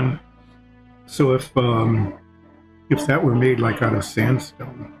wash it. So if that were made like out of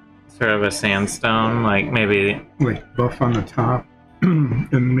sandstone. Sort of a sandstone, like maybe... Like buff on the top,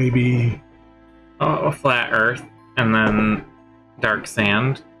 and maybe... Oh, flat earth, and then dark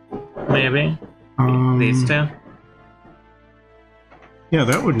sand, maybe? These 2? Yeah,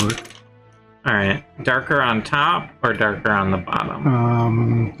 that would work. Alright, darker on top or darker on the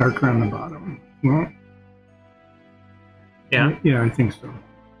bottom? Darker on the bottom. Well, yeah? Yeah, I think so.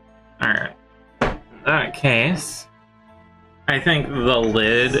 Alright. In that case, I think the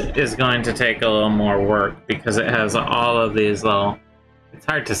lid is going to take a little more work because it has all of these little... It's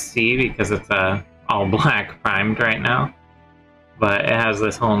hard to see because it's all black primed right now. But it has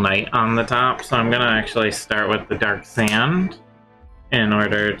this whole knight on the top, so I'm going to actually start with the dark sand in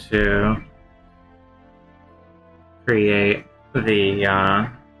order to create the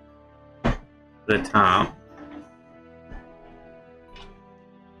top.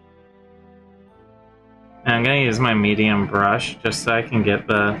 And I'm going to use my medium brush just so I can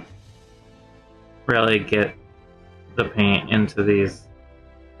really get the paint into these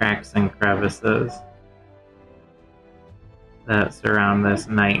cracks and crevices that surround this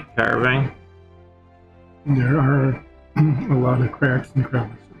knight carving. There are a lot of cracks and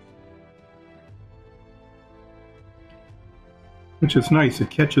crevices. Which is nice,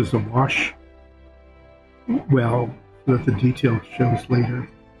 it catches the wash well so that the detail shows later.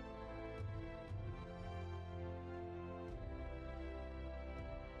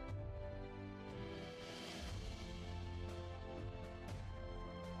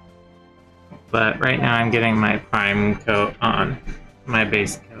 But right now I'm getting my prime coat on, my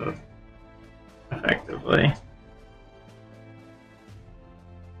base coat, effectively.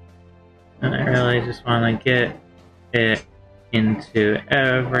 And I really just want to get it into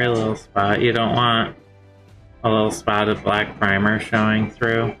every little spot. You don't want a little spot of black primer showing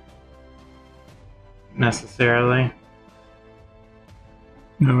through, necessarily.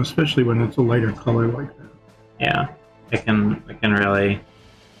 No, especially when it's a lighter color like that. Yeah, it can really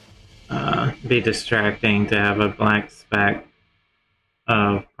be distracting to have a black speck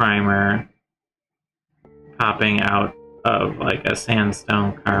of primer popping out of like a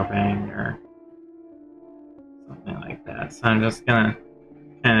sandstone carving or something like that. So I'm just gonna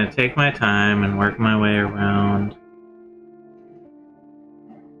kind of take my time and work my way around.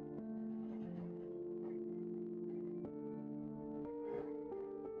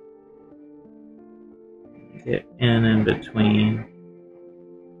 Get in between.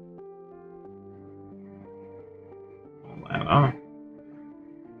 Wow.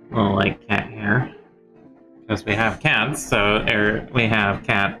 A little like cat hair. Because we have cats, so we have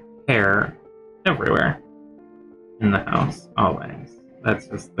cat hair everywhere in the house, always. That's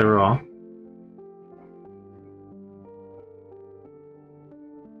just the rule.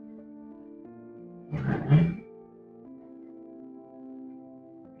 Alright.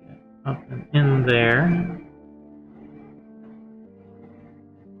 Get up and in there.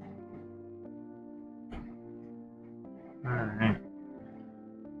 Alright.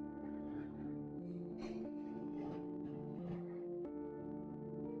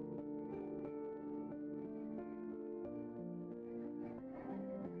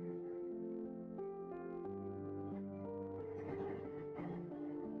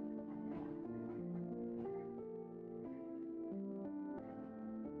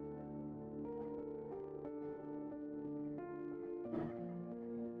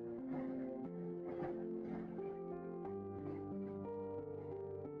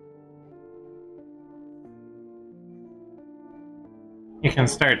 You can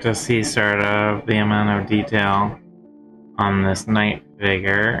start to see sort of the amount of detail on this night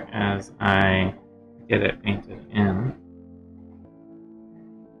figure as I get it painted in.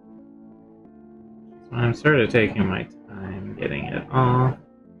 So I'm sort of taking my time getting it all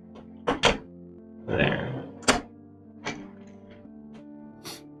there.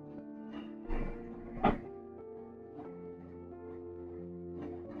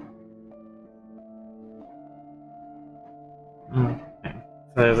 Okay.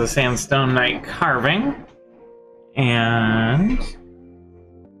 So there's a sandstone knight carving, and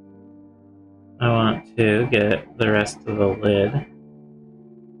I want to get the rest of the lid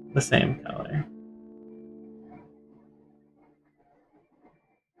the same color.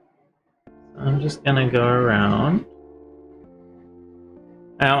 So I'm just gonna go around.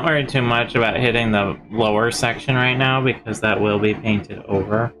 I don't worry too much about hitting the lower section right now because that will be painted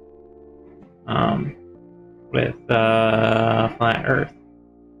over with flat earth.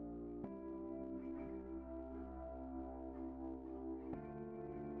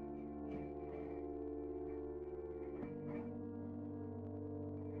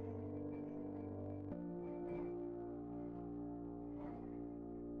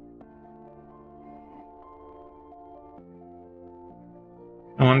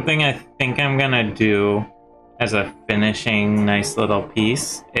 One thing I think I'm gonna do as a finishing nice little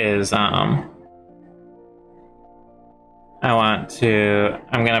piece is I'm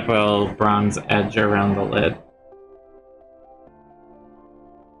gonna put a little bronze edge around the lid.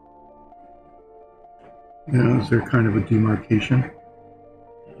 Yeah, is there kind of a demarcation?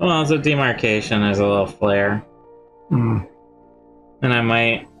 Well, it's a demarcation, there's a little flare. Mm. And I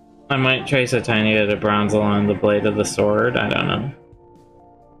might trace a tiny bit of bronze along the blade of the sword, I don't know.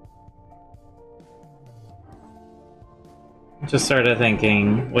 Just sort of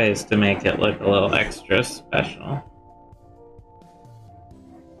thinking ways to make it look a little extra special.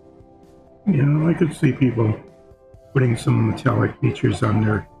 Yeah, I could see people putting some metallic features on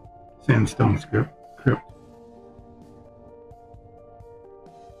their sandstone crypt.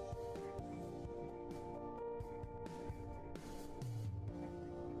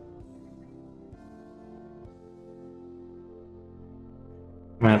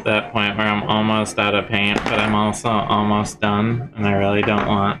 I'm at that point where I'm almost out of paint, but I'm also almost done, and I really don't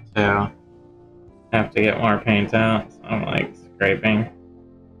want to have to get more paint out, so I'm like scraping.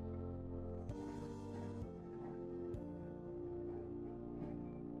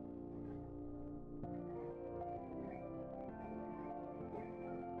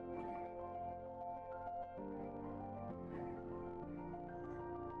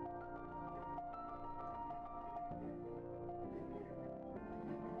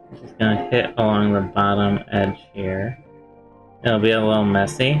 Just gonna hit along the bottom edge here. It'll be a little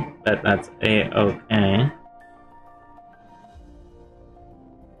messy, but that's a-okay.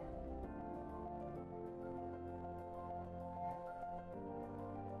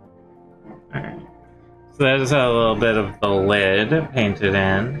 Alright. So there's a little bit of the lid painted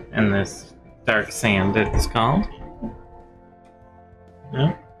in this dark sand it's called.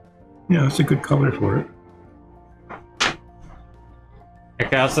 Yeah. Yeah, it's a good color for it. I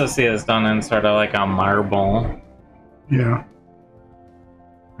can also see it's done in sort of like a marble. Yeah.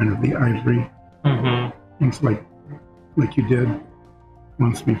 Kind of the ivory. Mm-hmm. Things like you did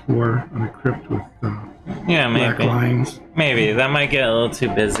once before on a crypt with yeah, maybe. black lines. Maybe. That might get a little too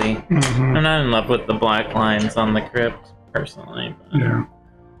busy. Mm-hmm. I'm not in love with the black lines on the crypt, personally. But, Yeah.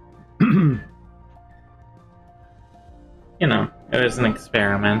 you know, it was an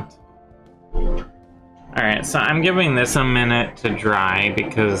experiment. Alright, so I'm giving this a minute to dry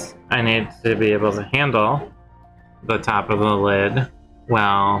because I need to be able to handle the top of the lid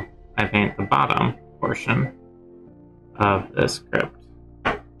while I paint the bottom portion of this crypt.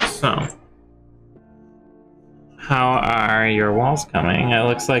 So, how are your walls coming? It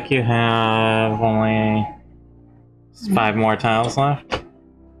looks like you have only 5 more tiles left.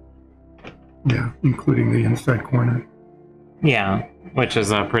 Yeah, including the inside corner. Yeah, which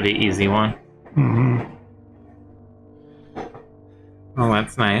is a pretty easy one. Mm-hmm. Well,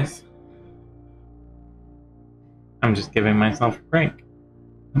 that's nice. I'm just giving myself a break.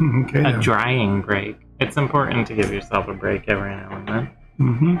 Okay. A drying break. It's important to give yourself a break every now and then.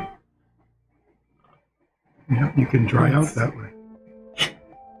 Mm-hmm. Yeah, you can dry out that way.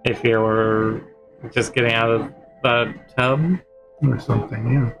 If you're just getting out of the tub. Or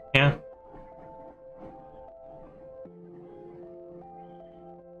something, yeah. Yeah.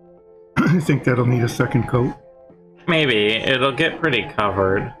 I think that'll need a second coat. Maybe. It'll get pretty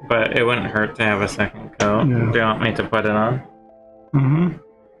covered, but it wouldn't hurt to have a second coat. Yeah. Do you want me to put it on? Mm-hmm.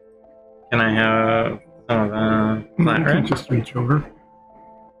 Can I have some of the flat You can red? just reach over.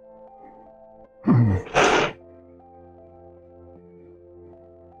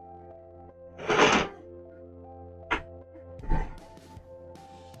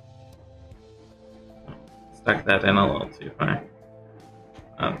 stuck that in a little too far.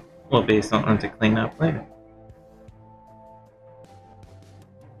 Will be something to clean up later.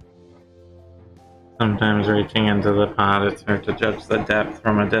 Sometimes reaching into the pot, it's hard to judge the depth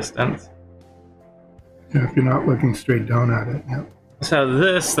from a distance. Yeah, if you're not looking straight down at it, yeah. So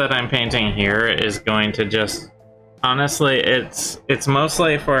this that I'm painting here is going to just... Honestly, it's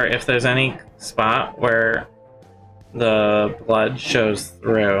mostly for if there's any spot where the blood shows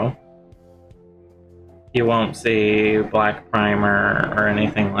through. You won't see black primer or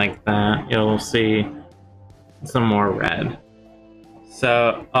anything like that. You'll see some more red.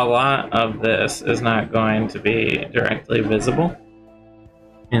 So a lot of this is not going to be directly visible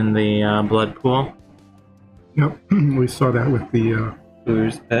in the blood pool. Yep, we saw that with the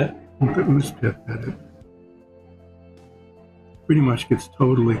ooze pit. With the ooze pit, that it pretty much gets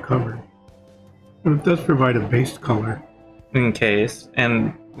totally covered. But it does provide a base color. In case,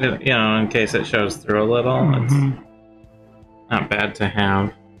 and you know, in case it shows through a little, it's not bad to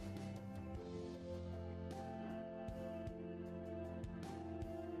have.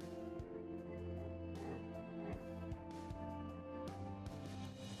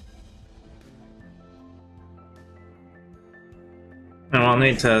 And we'll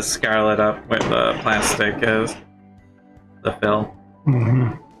need to scarlet up where the plastic is, the fill.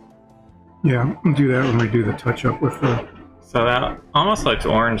 Yeah, we'll do that when we do the touch-up with the... So that almost looks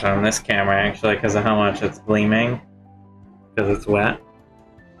orange on this camera, actually, because of how much it's gleaming, because it's wet.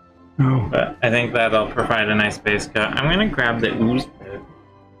 Oh. But I think that'll provide a nice base coat. I'm going to grab the ooze pit.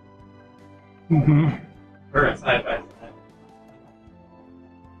 For a side-by-side.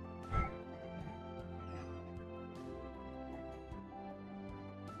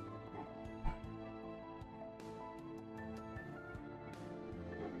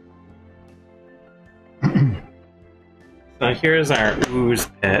 So here's our ooze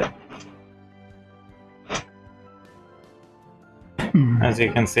pit. As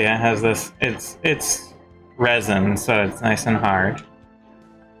you can see, it has this, it's resin, so it's nice and hard.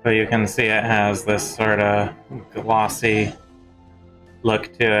 But you can see it has this sort of glossy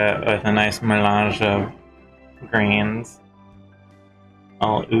look to it with a nice melange of greens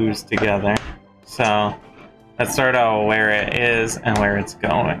all oozed together. So that's sort of where it is and where it's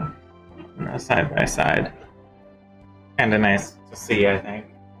going, you know, side by side. Kind of nice to see, I think.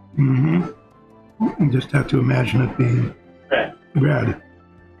 You just have to imagine it being red.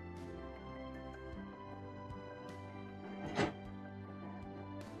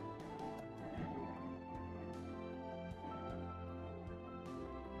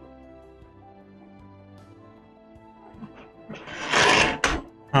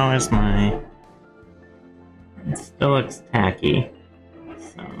 How is my... It still looks tacky,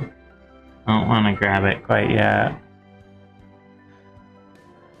 so I don't want to grab it quite yet.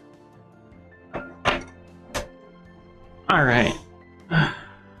 Alright.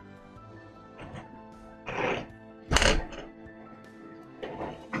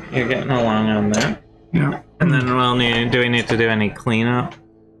 You're getting along on that. Yeah. And then we'll need... Do we need to do any cleanup?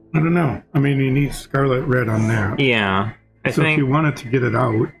 I don't know. I mean, you need scarlet red on that. Yeah. I So think... if you wanted to get it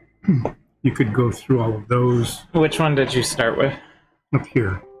out, you could go through all of those. Which one did you start with? Up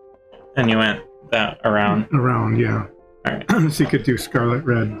here. And you went that around? Around, yeah. Alright. So you could do scarlet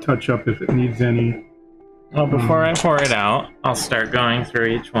red touch up if it needs any. Well, before I pour it out, I'll start going through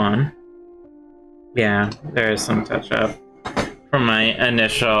each one. Yeah, there is some touch-up from my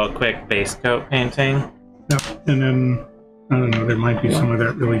initial quick base coat painting. Yep, and then, I don't know, there might be some of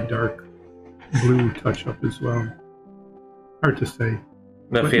that really dark blue touch-up as well. Hard to say.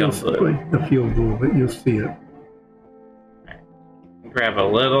 The field blue. The field blue, but you'll see it. Grab a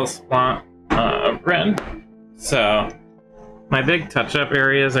little spot of red. So, my big touch-up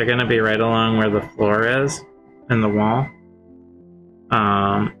areas are going to be right along where the floor is and the wall.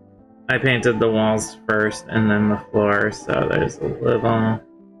 I painted the walls first and then the floor, so there's a little...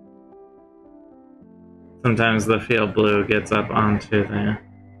 Sometimes the field blue gets up onto the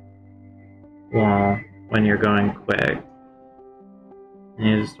wall when you're going quick. And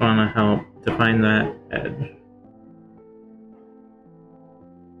you just want to help define that edge.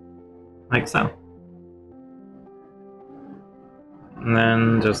 Like so. And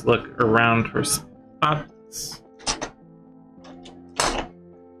then just look around for spots.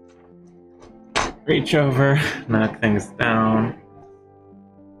 Reach over, knock things down.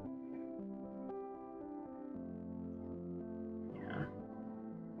 Yeah.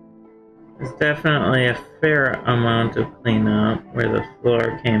 There's definitely a fair amount of cleanup where the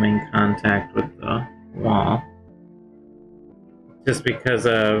floor came in contact with the wall. Just because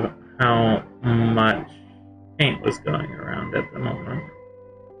of how much paint was going around at the moment.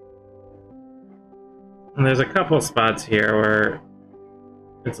 And there's a couple spots here where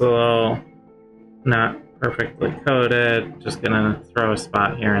it's a little not perfectly coated. Just gonna throw a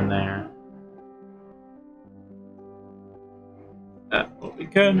spot here and there. That will be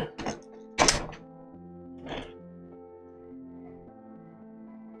good.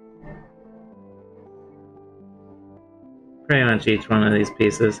 Pretty much each one of these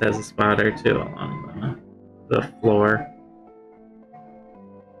pieces has a spot or two along the floor.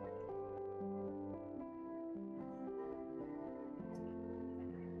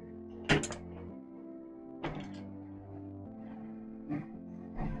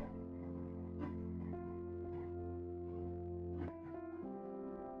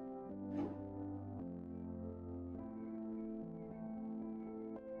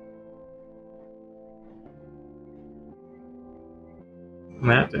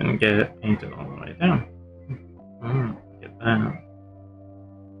 That didn't get it painted all the way down. Get that.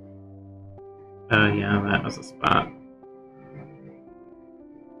 Oh yeah, that was a spot.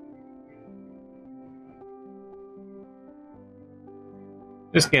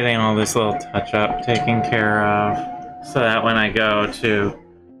 Just getting all this little touch-up taken care of, so that when I go to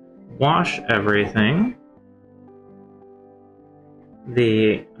wash everything,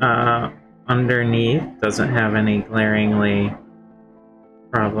 the underneath doesn't have any glaringly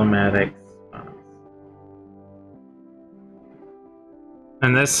problematic spots.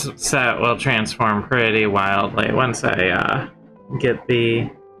 And this set will transform pretty wildly once I get the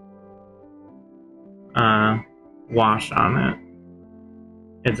wash on it.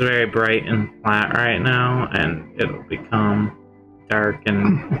 It's very bright and flat right now, and it'll become dark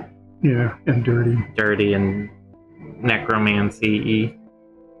and yeah, and dirty and necromancy-y.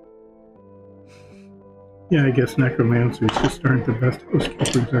 Yeah, I guess necromancers just aren't the best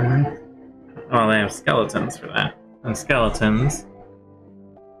housekeepers, are they? Well, they have skeletons for that, and skeletons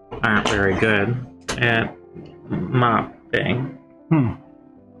aren't very good at mopping.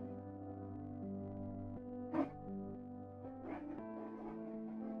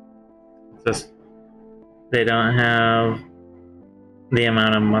 Just they don't have the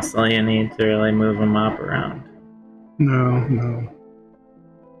amount of muscle you need to really move a mop around. No.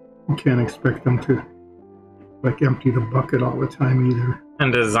 You can't expect them to like empty the bucket all the time either.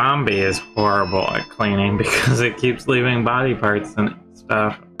 And a zombie is horrible at cleaning because it keeps leaving body parts and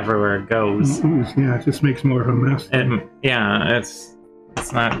stuff everywhere it goes. Yeah, it just makes more of a mess. Yeah, it's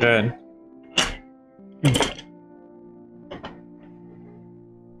not good.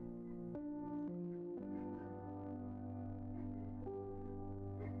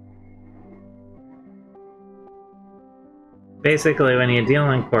 Basically, when you're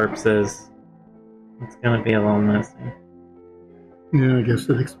dealing corpses, it's gonna be a little messy. Yeah, I guess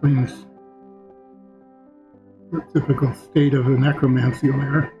it explains the typical state of a necromancy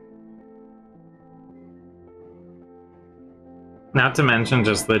lair. Not to mention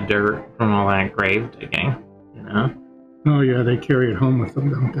just the dirt from all that grave digging, you know? Oh yeah, they carry it home with them,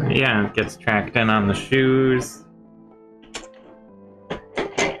 don't they? Yeah, it gets tracked in on the shoes.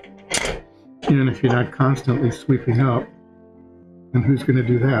 And if you're not constantly sweeping up, then who's going to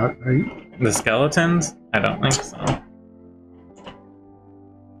do that, right? The skeletons? I don't think so.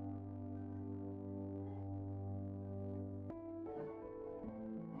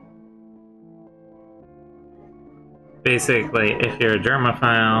 Basically, if you're a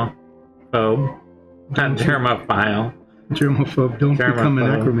germaphobe, don't become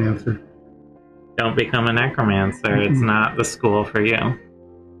a necromancer. Don't become a necromancer. It's not the school for you.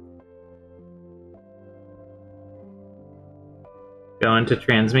 Go into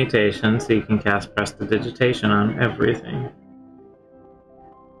transmutation so you can cast prestidigitation on everything.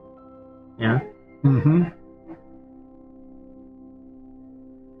 Yeah?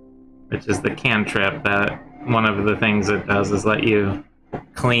 Which is the cantrip that one of the things it does is let you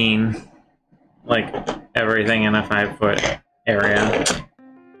clean like everything in a 5-foot area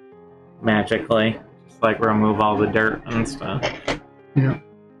magically. Just like remove all the dirt and stuff. Yeah.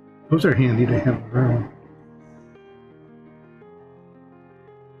 Those are handy to have around.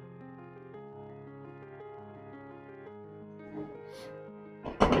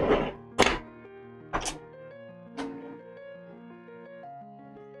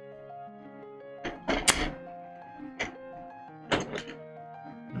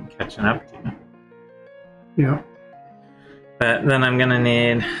 Catching up to you. Yeah. But then I'm gonna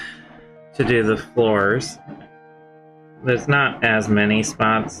need to do the floors. There's not as many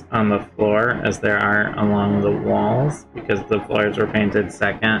spots on the floor as there are along the walls because the floors were painted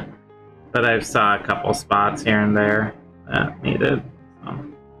second. But I saw a couple spots here and there that needed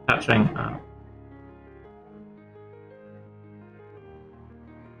some touching up.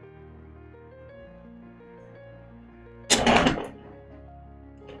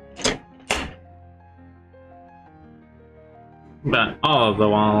 But all of the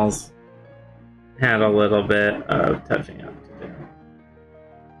walls had a little bit of touching up to do.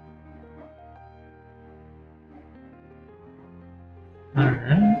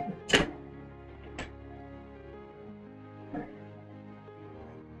 Alright.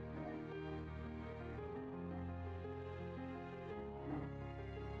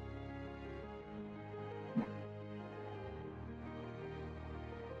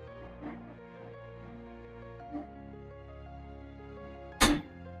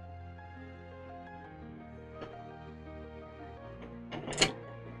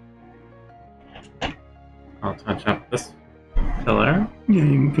 I'll touch up this pillar. Yeah,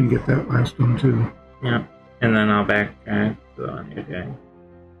 you can get that last one too. Yeah. And then I'll backtrack to the one you're doing.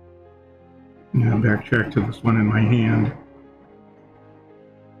 Yeah, backtrack to this one in my hand.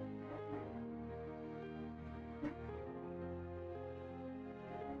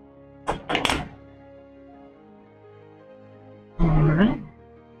 Alright.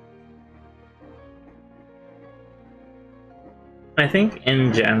 I think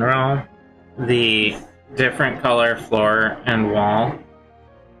in general, the different color floor and wall,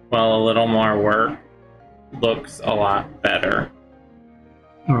 while a little more work, looks a lot better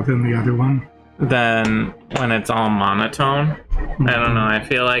Oh, then the other one. than when it's all monotone. I don't know, I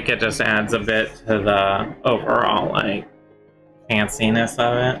feel like it just adds a bit to the overall, like, fanciness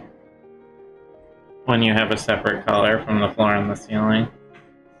of it when you have a separate color from the floor and the ceiling.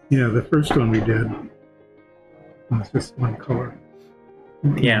 Yeah, the first one we did was just one color.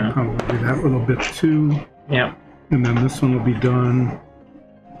 Yeah. I'll do that little bit too. Yep. And then this one will be done.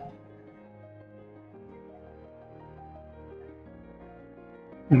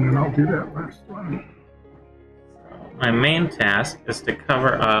 And then I'll do that last one. My main task is to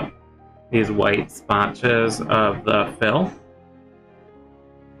cover up these white spotches of the fill.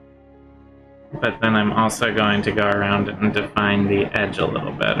 But then I'm also going to go around and define the edge a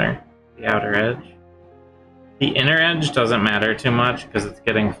little better. The outer edge. The inner edge doesn't matter too much because it's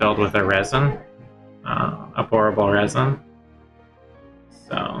getting filled with a resin. A pourable resin.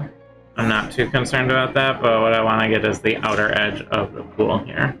 So I'm not too concerned about that, but what I want to get is the outer edge of the pool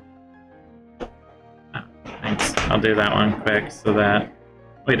here. Thanks. I'll do that one quick so that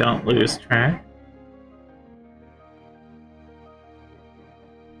we don't lose track.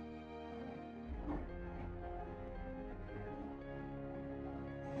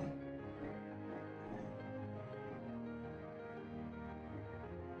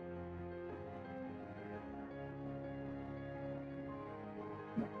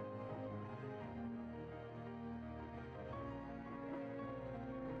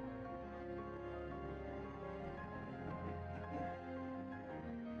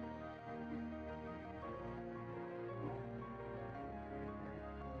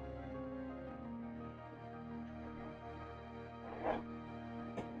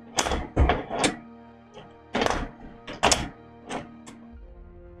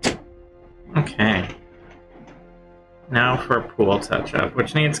 Okay. Now for pool touch-up,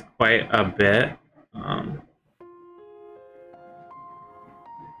 which needs quite a bit.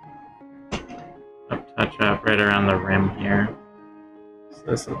 Of touch-up right around the rim here. So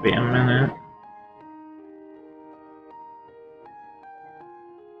this will be a minute.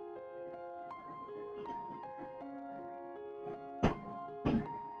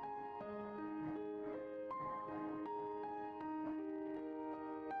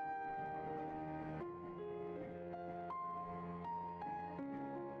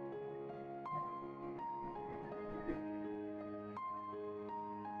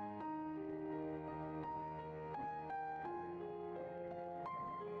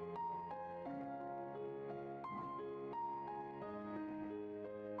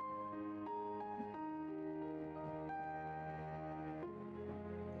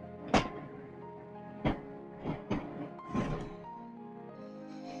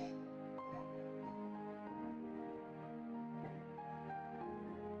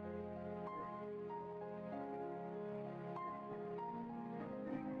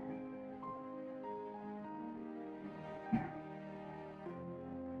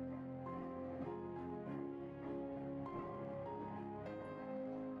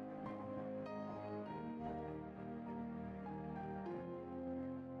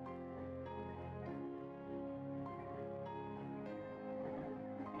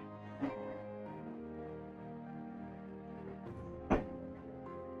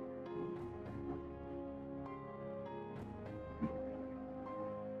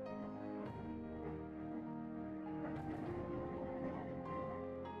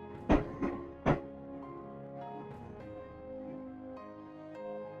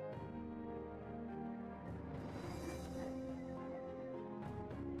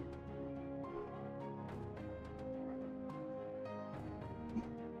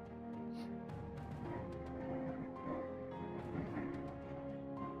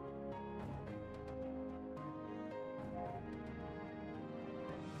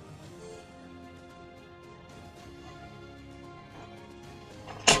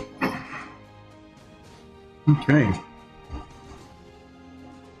 Okay.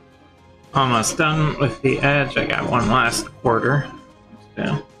 Almost done with the edge. I got one last quarter to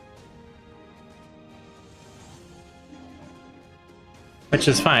do. Which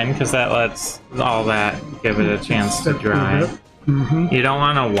is fine, because that lets all that give it a chance to dry. Mm-hmm. You don't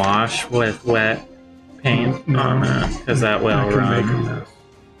want to wash with wet paint on it, because that will make a run.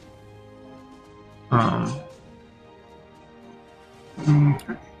 mess.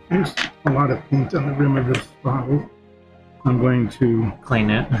 There's a lot of paint on the rim of this bottle. I'm going to Clean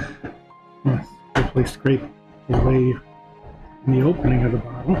it. hopefully scrape away in the opening of the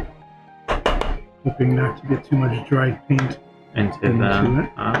bottle, hoping not to get too much dried paint into the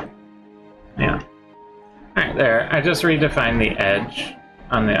yeah. Alright, there. I just redefined the edge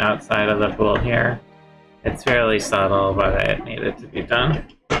on the outside of the pool here. It's fairly subtle, but it needed to be done.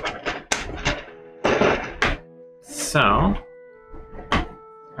 So,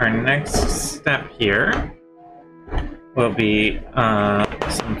 our next step here will be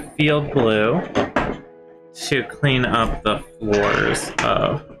some field blue to clean up the floors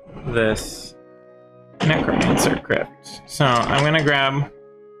of this necromancer crypt. So I'm gonna grab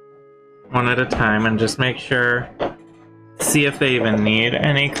one at a time and just make sure, see if they even need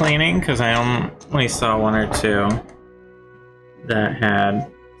any cleaning, because I only saw one or two that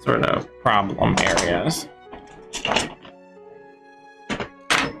had sort of problem areas.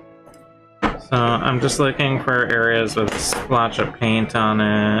 So I'm just looking for areas with a splotch of paint on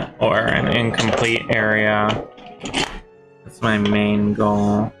it or an incomplete area. That's my main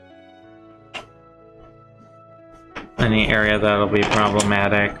goal. Any area that'll be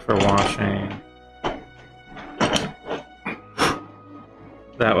problematic for washing.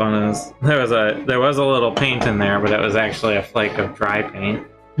 That one is, there was a little paint in there, but it was actually a flake of dry paint.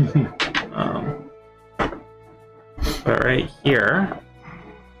 But right here,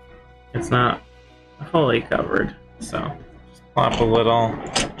 it's not fully covered, so just plop a little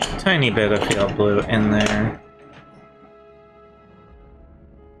tiny bit of field blue in there.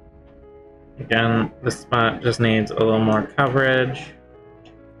 Again, this spot just needs a little more coverage.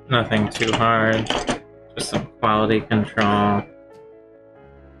 Nothing too hard, just some quality control.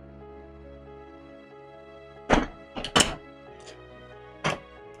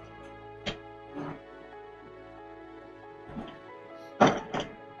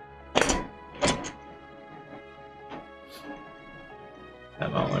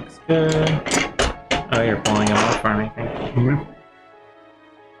 That all looks good. Oh, you're pulling them off for me, thank you. Mm-hmm.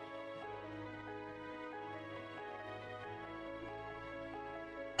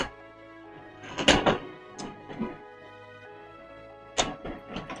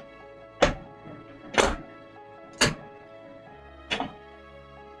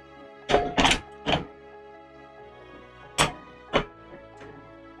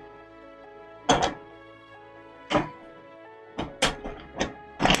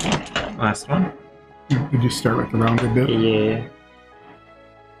 Last one. Did you start with the rounded bit? Yeah.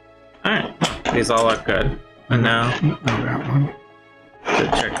 Alright, these all look good. And now, that one.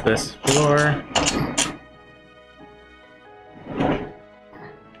 to check this floor.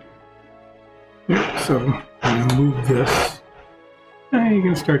 Yep, so I'm gonna move this. And you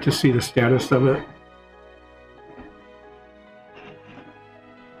can start to see the status of it.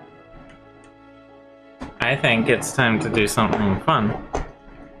 I think it's time to do something fun. Do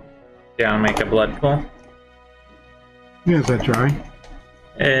you want to make a blood pool? Yeah, is that dry?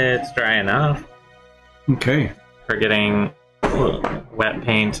 It's dry enough Okay. for getting wet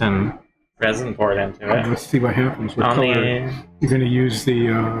paint and resin poured into it. Let's see what happens with color. You're going to use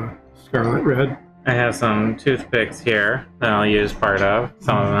the scarlet red. I have some toothpicks here that I'll use part of.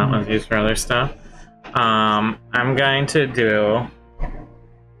 Some of that was used for other stuff. I'm going to do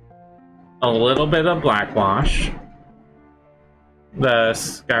a little bit of black wash. The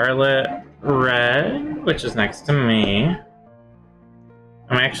scarlet red, which is next to me.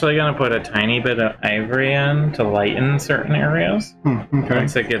 I'm actually going to put a tiny bit of ivory in to lighten certain areas. Okay.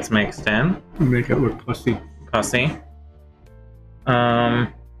 Once it gets mixed in. Make it look pussy. Pussy.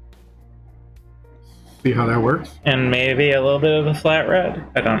 See how that works? And maybe a little bit of the flat red.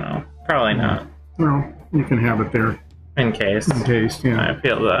 I don't know. Probably not. Well, you can have it there. In case. In case, yeah. I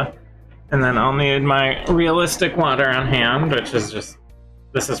feel the... And then I'll need my realistic water on hand, which is just...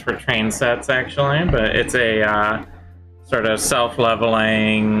 This is for train sets, actually, but it's a sort of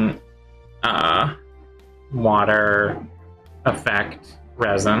self-leveling water effect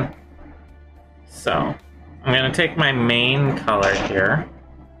resin. So, I'm going to take my main color here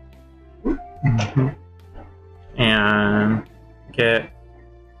and get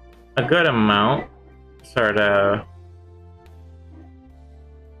a good amount, sort of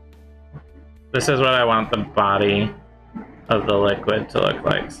this is what I want the body of the liquid to look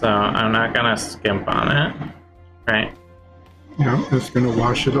like. So I'm not gonna skimp on it, right? Yeah, it's gonna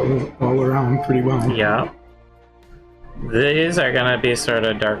wash it all around pretty well. Yeah. These are gonna be sort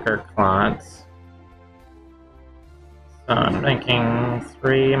of darker clots. So I'm thinking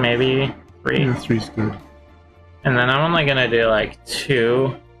 3, maybe 3. Yeah, 3's good. And then I'm only gonna do like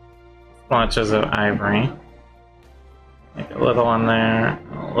 2 splotches of ivory. Like a little in there,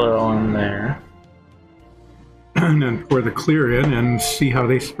 a little in there. And then pour the clear in and see how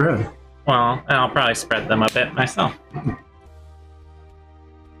they spread. Well, and I'll probably spread them a bit myself.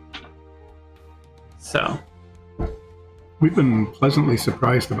 So. We've been pleasantly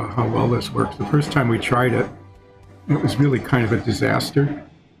surprised about how well this works. The first time we tried it, it was really kind of a disaster.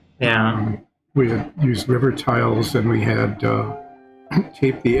 Yeah. We had used river tiles and we had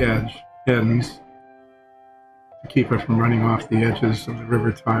taped the ends to keep it from running off the edges of the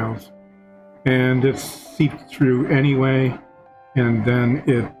river tiles. And it seeped through anyway, and then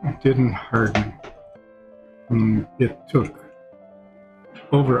it didn't harden. And it took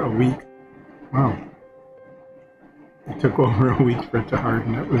over a week. Wow. It took over a week for it to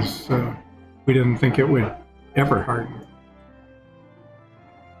harden. It was, we didn't think it would ever harden.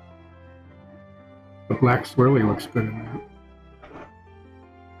 The black swirly looks good in that.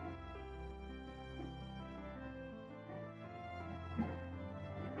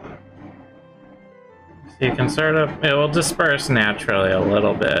 So you can sort of, it will disperse naturally a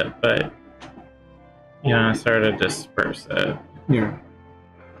little bit, but you want to sort of disperse it. Yeah.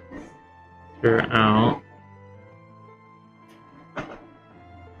 Throughout.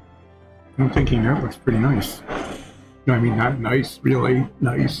 I'm thinking that looks pretty nice. No, I mean, not nice, really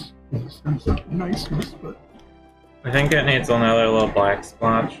nice in the sense of niceness, but... I think it needs another little black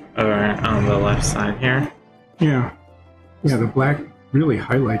splotch over on the left side here. Yeah. Yeah, the black really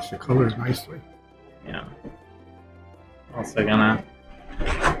highlights the color nicely. Yeah. Also gonna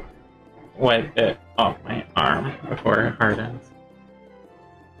wipe it off my arm before it hardens.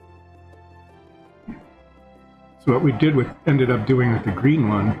 So what we ended up doing with the green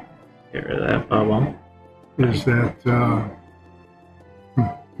one, Get rid of that bubble. is that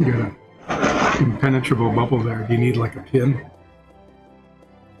you got an impenetrable bubble there. Do you need like a pin?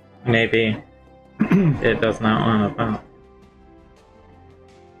 Maybe it does not want to pop.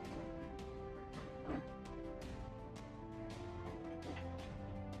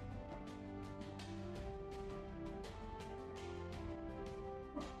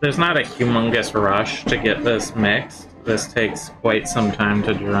 There's not a humongous rush to get this mixed. This takes quite some time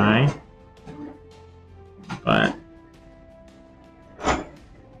to dry. But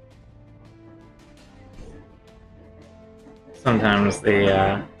sometimes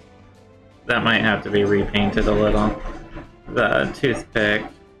that might have to be repainted a little. The toothpick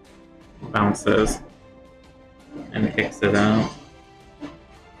bounces and kicks it out.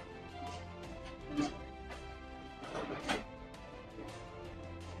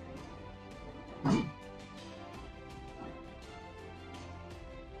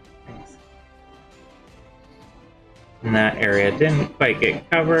 And that area didn't quite get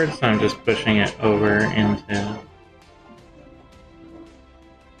covered, so I'm just pushing it over into...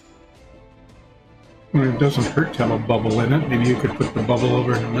 Well, it doesn't hurt to have a bubble in it. Maybe you could put the bubble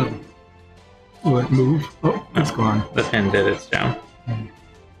over in the middle. Will it move? Oh, it's gone. The pin did its job.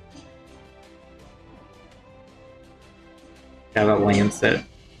 Gotta lance it,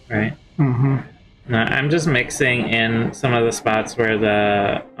 right? Mm-hmm. Now, I'm just mixing in some of the spots where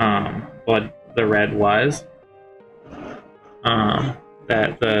the red was.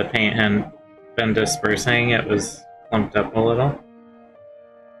 That the paint had been dispersing. It was clumped up a little.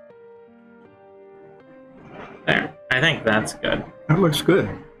 There. I think that's good. That looks good.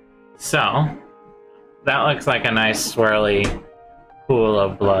 So, that looks like a nice swirly pool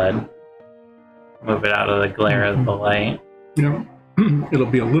of blood. Move it out of the glare of the light. You know, it'll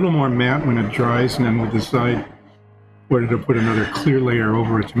be a little more matte when it dries, and then we'll decide whether to put another clear layer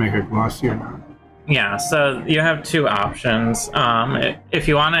over it to make it glossy or not. Yeah, so you have 2 options. If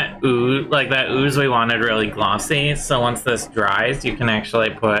you want it ooze, like that ooze we wanted really glossy, so once this dries, you can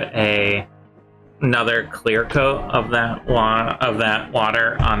actually put another clear coat of that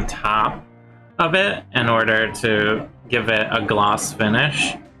water on top of it in order to give it a gloss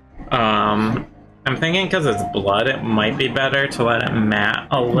finish. I'm thinking because it's blood, it might be better to let it matte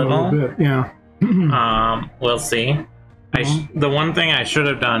a little. A little bit, yeah. We'll see. The one thing I should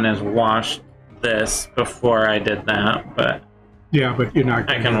have done is washed this before I did that, but yeah, but you're not.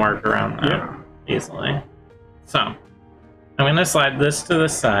 I can work around that easily. So I'm gonna slide this to the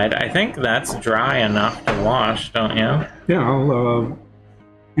side. I think that's dry enough to wash, don't you? Yeah, I'll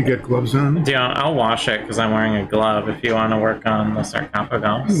You get gloves on? Yeah, I'll wash it because I'm wearing a glove if you want to work on the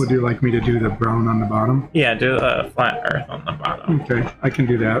sarcophagus. Would you like me to do the brown on the bottom? Yeah, do the flat earth on the bottom. Okay, I can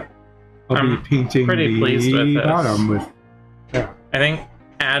do that. I'll be painting pretty pleased with the this. bottom with... Yeah. I think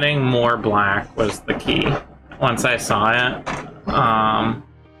adding more black was the key. Once I saw it,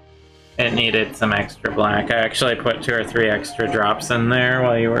 it needed some extra black. I actually put 2 or 3 extra drops in there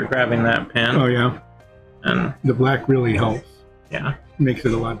while you were grabbing that pin. Oh, yeah. And the black really helps. Yeah. Makes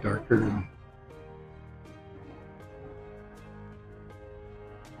it a lot darker. And...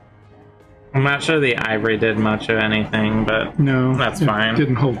 I'm not sure the ivory did much of anything, but no, that's fine. It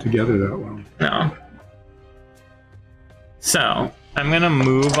didn't hold together that well. No. So, I'm going to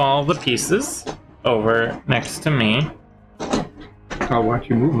move all the pieces over next to me. I'll watch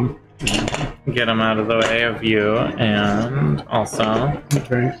you move them. Get them out of the way of you, and also...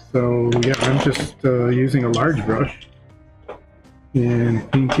 Okay, so yeah, I'm just using a large brush and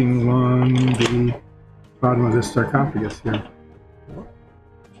painting along the bottom of this sarcophagus here.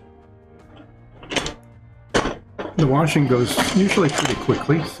 The washing goes usually pretty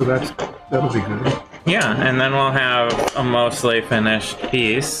quickly, so that'll be good. Yeah, and then we'll have a mostly finished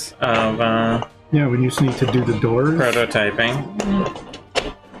piece of yeah, we just need to do the doors. Prototyping.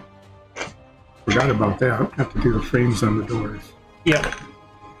 Forgot about that. Have to do the frames on the doors. Yep.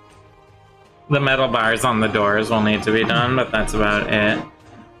 The metal bars on the doors will need to be done, but that's about it.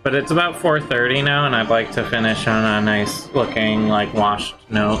 But it's about 4:30 now, and I'd like to finish on a nice looking, like, washed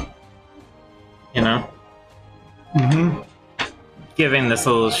note. You know? Mm-hmm. Giving this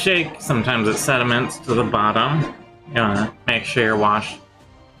a little shake, sometimes it sediments to the bottom. You wanna make sure your wash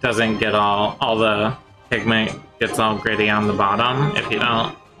doesn't get all the pigment gets all gritty on the bottom if you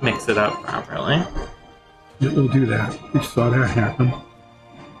don't mix it up properly. It will do that. We saw that happen.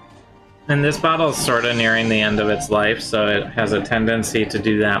 And this bottle is sort of nearing the end of its life, so it has a tendency to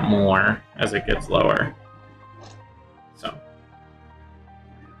do that more as it gets lower. So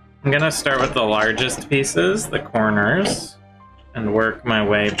I'm gonna start with the largest pieces, the corners, and work my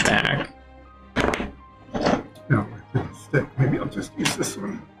way back. No, it didn't stick. Maybe I'll just use this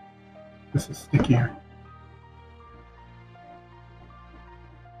one. This is stickier.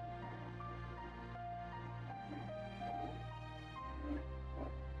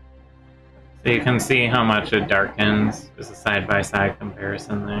 So you can see how much it darkens. There's a side-by-side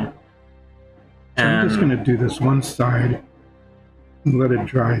comparison there. So I'm just going to do this one side and let it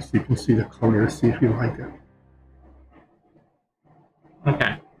dry so you can see the color, see if you like it.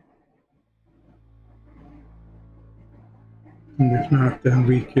 Okay. And if not, then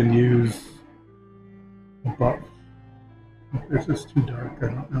we can use a buff. If this is too dark, I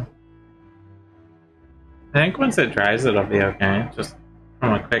don't know. I think once it dries, it'll be okay, just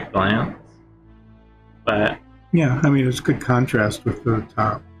from a quick glance. But yeah, I mean, it's good contrast with the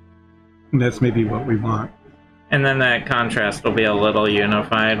top. And that's maybe what we want. And then that contrast will be a little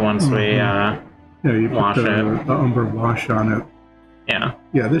unified once we yeah, you wash put it. The umber wash on it. Yeah.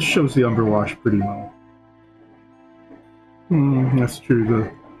 Yeah, this shows the umber wash pretty well. That's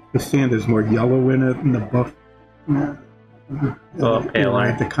true. The sand is more yellow in it, and the buff. A little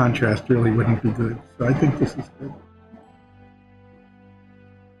paler. The contrast really wouldn't be good. So I think this is good.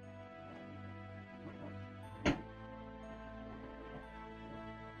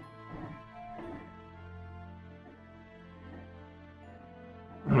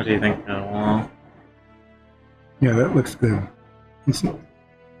 What do you think of the wall? Yeah, that looks good.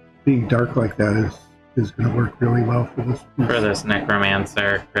 Being dark like that is going to work really well for this piece. For this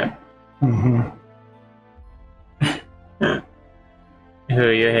necromancer crypt. Mm-hmm. Who,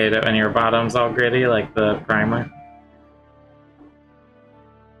 you hate it when your bottom's all gritty, like the primer?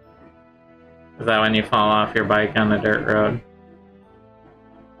 Is that when you fall off your bike on a dirt road?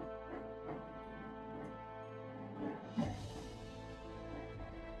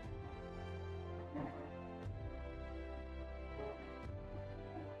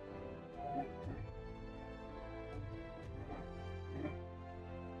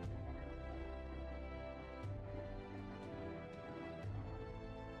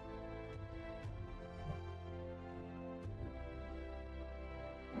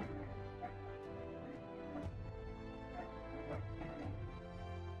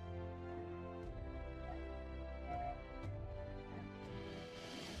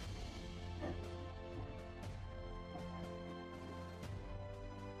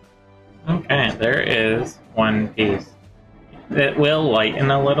 Okay, there is one piece. It will lighten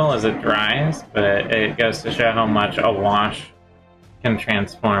a little as it dries, but it goes to show how much a wash can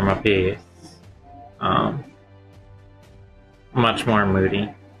transform a piece. Much more moody.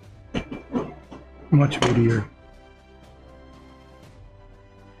 Much moodier.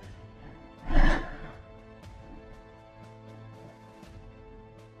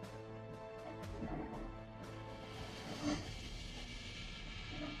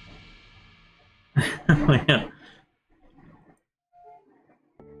 Yeah.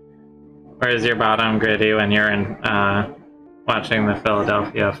 Or is your bottom gritty when you're in watching the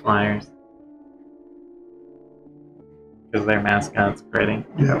Philadelphia Flyers? Because their mascot's gritty.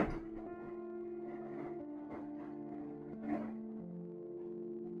 Yeah.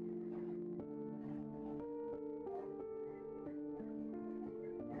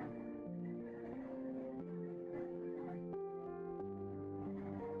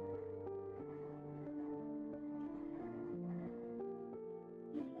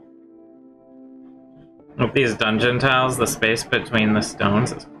 With these dungeon tiles, the space between the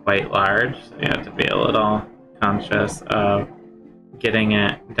stones is quite large, so you have to be a little conscious of getting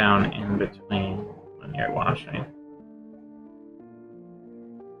it down in between when you're washing.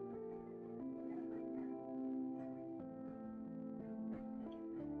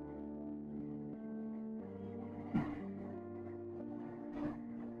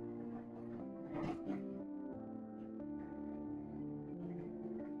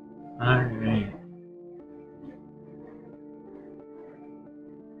 Alright.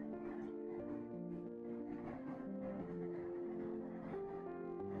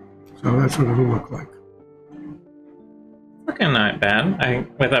 So that's what it'll look like. Looking not bad.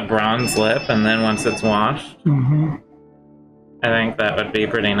 With a bronze lip, and then once it's washed, Mm-hmm. I think that would be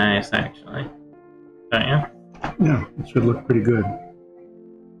pretty nice, actually. Don't you? Yeah, it should look pretty good.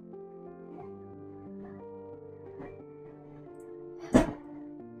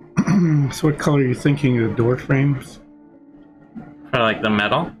 So what color are you thinking of the door frames? For like the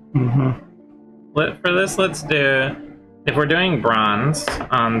metal? Mm-hmm. For this, let's do... If we're doing bronze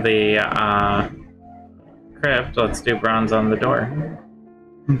on the crypt, let's do bronze on the door.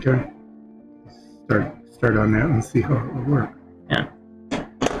 Okay. Start on that and see how it will work. Yeah.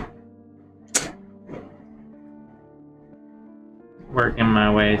 Working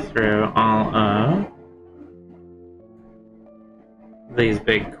my way through all of these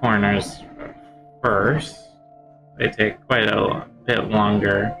big corners first. They take quite a bit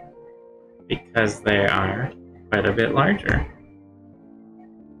longer because they are quite a bit larger.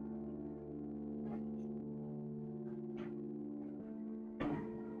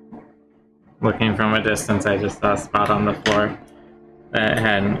 Looking from a distance, I just saw a spot on the floor that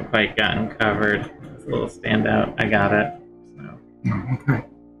hadn't quite gotten covered. It's a little standout. I got it. So. Okay.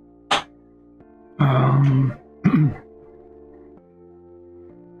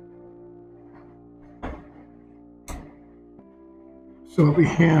 So what we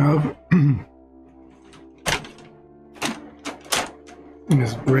have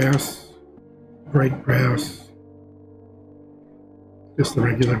is brass, bright brass, just the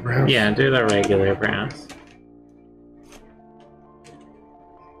regular brass. Yeah, do the regular brass.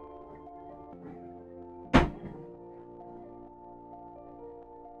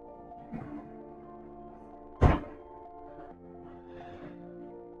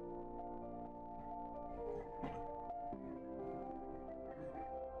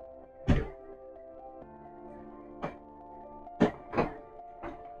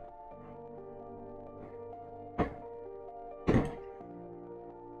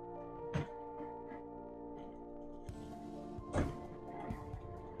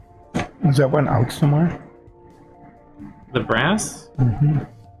 Is that one out somewhere? The brass? Mm-hmm.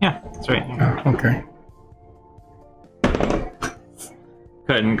 Yeah, it's right here. Okay.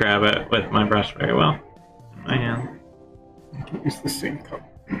 Couldn't grab it with my brush very well in my hand. I can use the same color.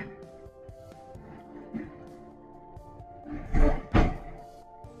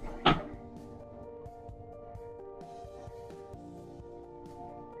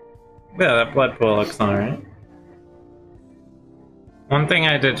 Yeah, that blood pool looks alright. One thing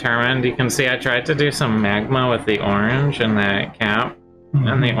I determined, you can see I tried to do some magma with the orange in that cap,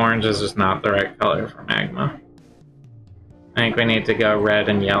 and the orange is just not the right color for magma. I think we need to go red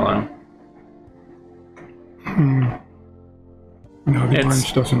and yellow. No, the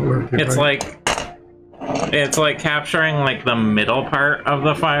orange doesn't work. It's like capturing like the middle part of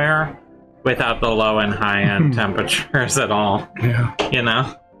the fire without the low and high end temperatures at all. Yeah. You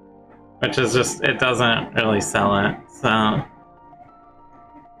know? Which is just, it doesn't really sell it, so...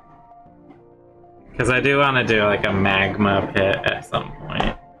 Because I do want to do like a magma pit at some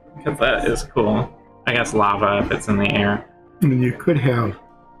point. Because that is cool. I guess lava if it's in the air. I mean, you could have,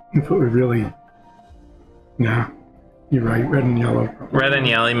 if it were really... Nah, you're right, red and yellow. Probably. Red and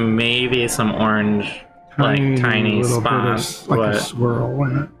yellow, maybe some orange, tiny spots. Like a swirl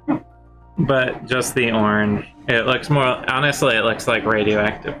in it. But just the orange. It looks more, honestly, it looks like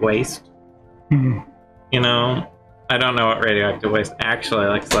radioactive waste. You know? I don't know what radioactive waste actually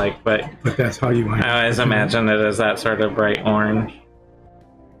looks like, but that's how you want it. I always imagine it as that sort of bright orange.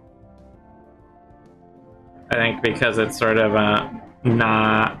 I think because it's sort of a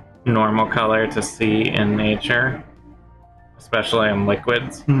not normal color to see in nature, especially in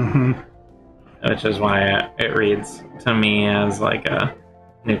liquids, which is why it reads to me as like a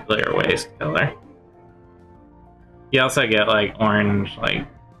nuclear waste color. You also get like orange, like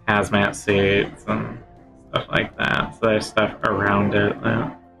hazmat suits and stuff like that. So there's stuff around it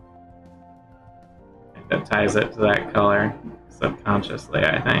that ties it to that color subconsciously,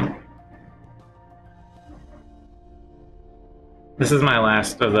 I think. This is my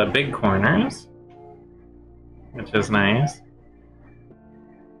last of the big corners, which is nice.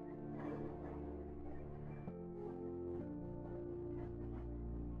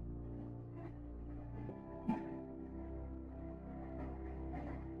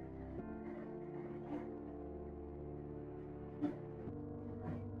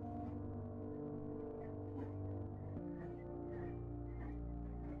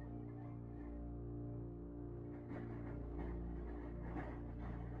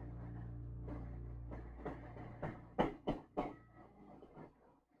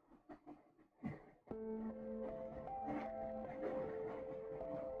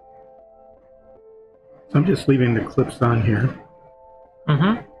 So I'm just leaving the clips on here.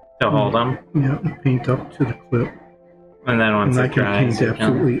 To hold them. Yeah, and paint up to the clip. And then once it dries, paint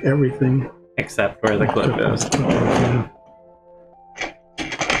absolutely everything. Except where the clip is. Yeah.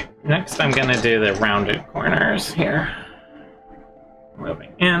 Next, I'm going to do the rounded corners here.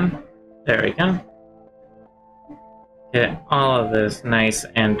 Moving in. There we go. Get all of this nice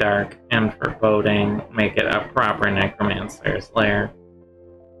and dark and foreboding. Make it a proper necromancer's lair.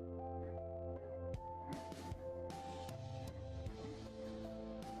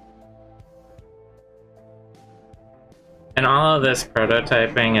 And all of this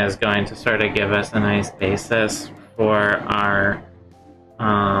prototyping is going to sort of give us a nice basis for our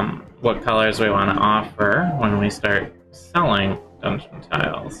what colors we want to offer when we start selling dungeon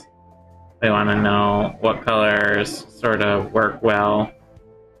tiles. They want to know what colors sort of work well,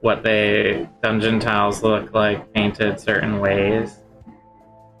 what dungeon tiles look like painted certain ways.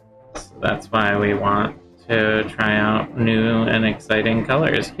 So that's why we want to try out new and exciting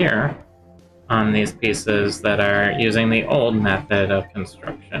colors here on these pieces that are using the old method of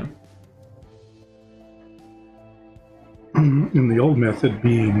construction. In the old method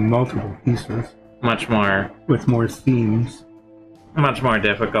being multiple pieces. Much more. With more themes. Much more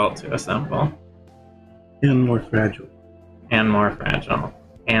difficult to assemble. And more fragile. And more fragile.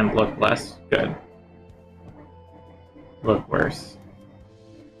 And look less good. Look worse.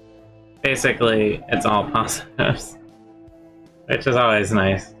 Basically, it's all positives. Which is always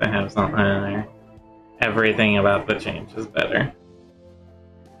nice to have something in there. Everything about the change is better.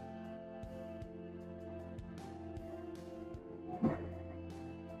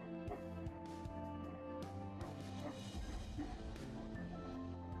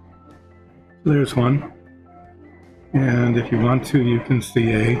 There's one. And if you want to, you can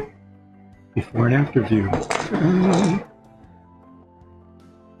see a before and after view.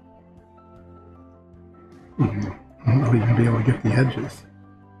 I'll even be able to get the edges.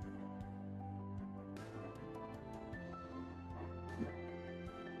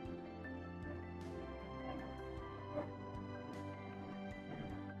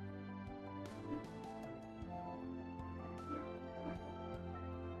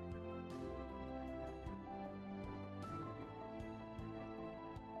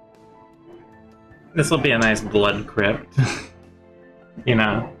 This will be a nice blood crypt. You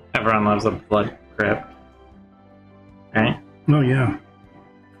know, everyone loves a blood crypt. Right? Oh, yeah.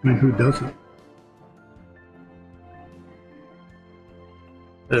 I mean, who doesn't?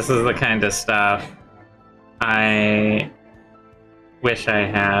 This is the kind of stuff I wish I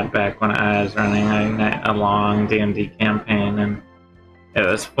had back when I was running a long D&D campaign, and it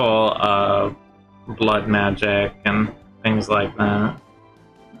was full of blood magic and things like that.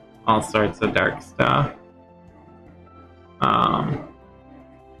 All sorts of dark stuff.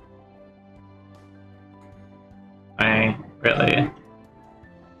 I really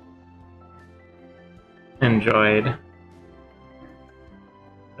enjoyed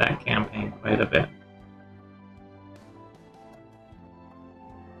that campaign quite a bit.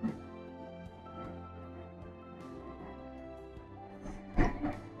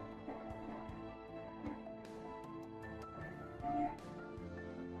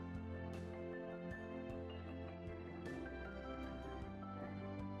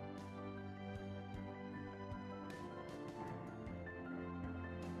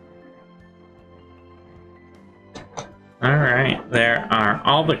 Alright, there are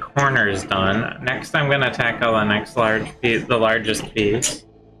all the corners done. Next I'm going to tackle the next large piece, the largest piece,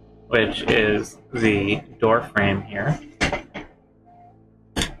 which is the door frame here.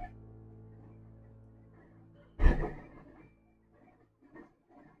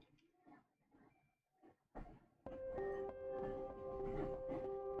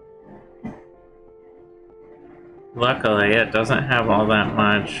 Luckily, it doesn't have all that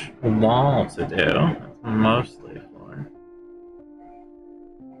much wall to do. It's mostly floor.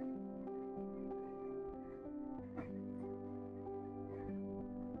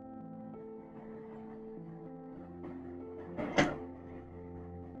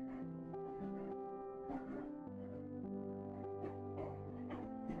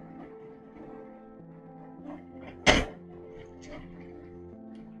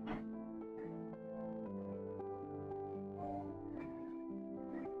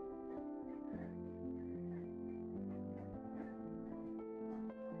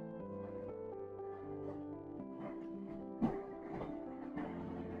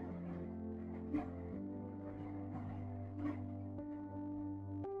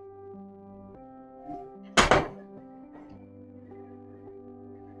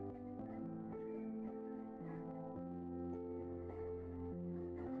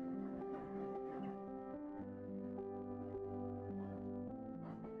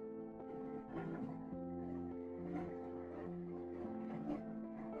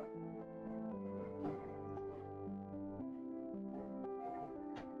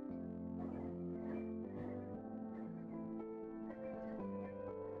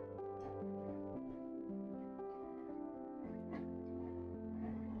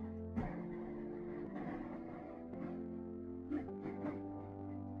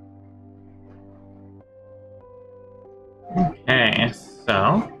 Okay,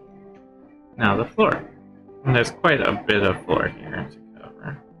 so now the floor. And there's quite a bit of floor here to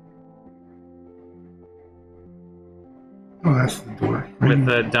cover. Oh, that's the door. With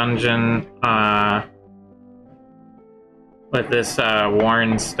the dungeon, with this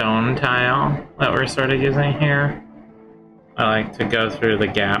worn stone tile that we're sort of using here, I like to go through the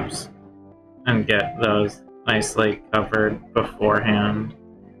gaps and get those nicely covered beforehand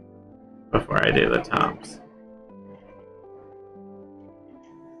before I do the tops.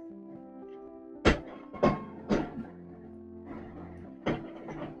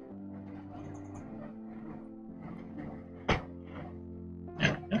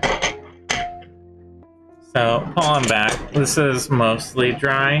 So, pulling back, this is mostly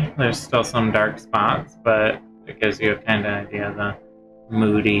dry. There's still some dark spots, but it gives you a kind of idea of the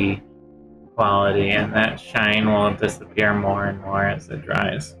moody quality, and that shine will disappear more and more as it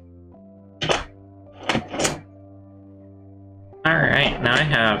dries. Alright, now I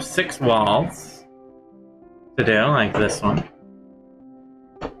have 6 walls to do, like this one.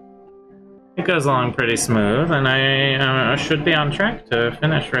 It goes along pretty smooth, and I should be on track to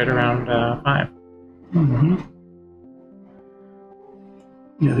finish right around 5. Mm-hmm.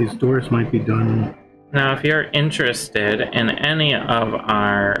 Yeah, these doors might be done. Now, if you're interested in any of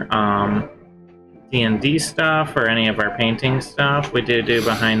our D&D stuff or any of our painting stuff, we do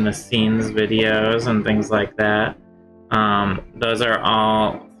behind-the-scenes videos and things like that. Those are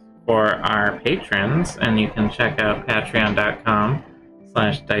all for our patrons, and you can check out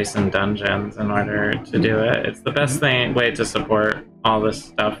patreon.com/DiceandDungeons in order to do it. It's the best way to support all this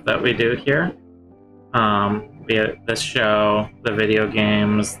stuff that we do here. Be it this show, the video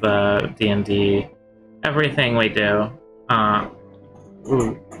games, the D&D, everything we do.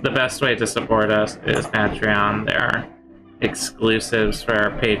 The best way to support us is Patreon. There are exclusives for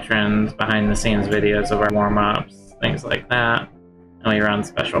our patrons, behind-the-scenes videos of our warm-ups, things like that. And we run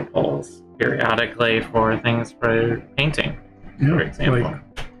special polls periodically for things for painting, for example. Like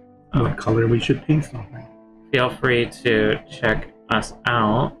what color we should paint something. Feel free to check us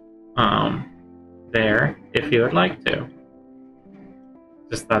out there if you would like to.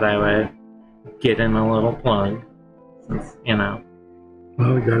 Just thought I would get in a little plug, since, you know.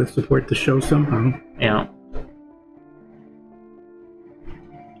 Well, we gotta support the show somehow. Yeah.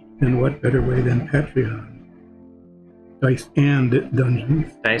 And what better way than Patreon? Dice and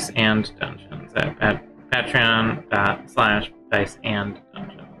Dungeons. Dice and Dungeons at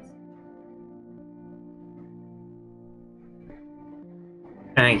patreon.com/diceanddungeons.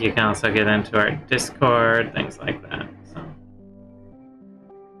 I think you can also get into our Discord, things like that. So.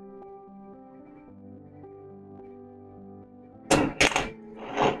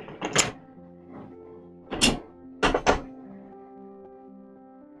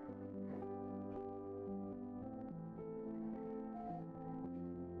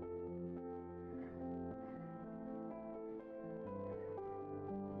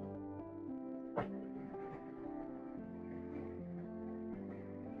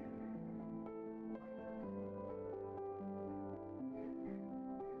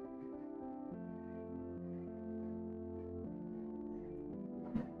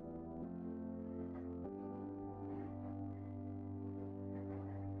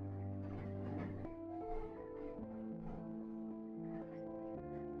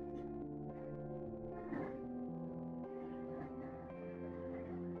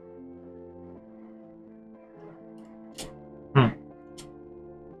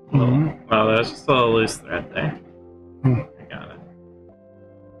 Well, there's just a little loose thread there. Hmm. I got it.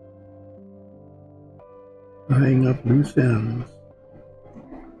 Tying up loose ends.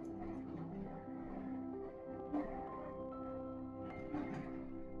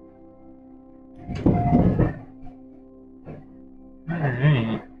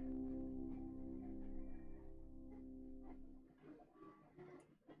 Alright.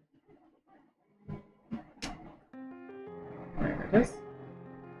 There it is.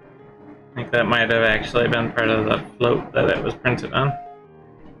 I think that might have actually been part of the float that it was printed on.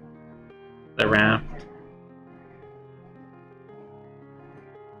 The raft.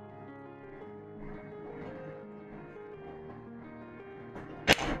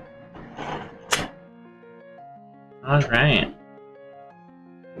 Alright.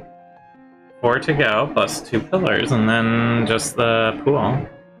 4 to go, plus 2 pillars, and then just the pool.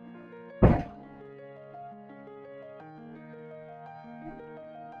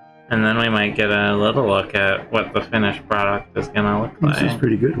 And then we might get a little look at what the finished product is going to look like. This is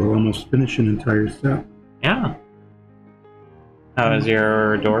pretty good. We'll almost finish an entire set. Yeah. How is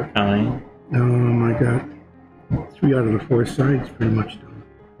your door coming? I got 3 out of the 4 sides pretty much done.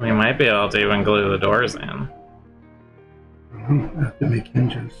 We might be able to even glue the doors in. I have to make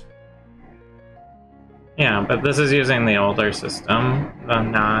hinges. Yeah, but this is using the older system, the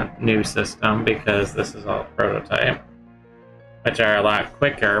not new system, because this is all prototype. Which are a lot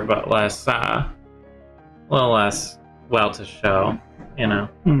quicker, but less, a little less well to show, you know.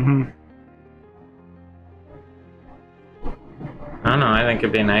 Mm-hmm. I don't know, I think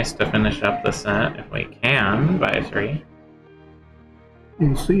it'd be nice to finish up the set, if we can, by 3.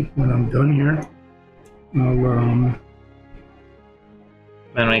 We'll see. When I'm done here, I'll,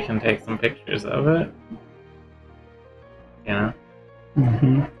 Then we can take some pictures of it. You know?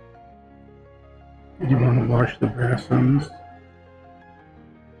 Mm-hmm. Do you want to wash the brass on this?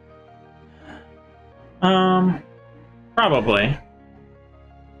 Probably.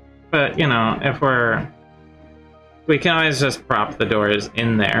 But, you know, if we can always just prop the doors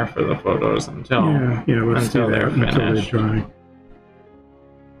in there for the photos until let's until do that they're until they're finished. dry.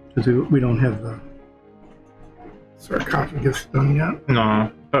 Because we don't have the sarcophagus done yet.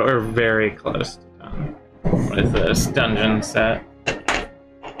 No, but we're very close to done with this dungeon set.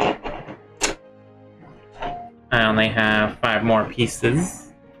 I only have 5 more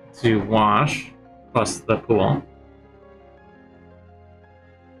pieces to wash, plus the pool.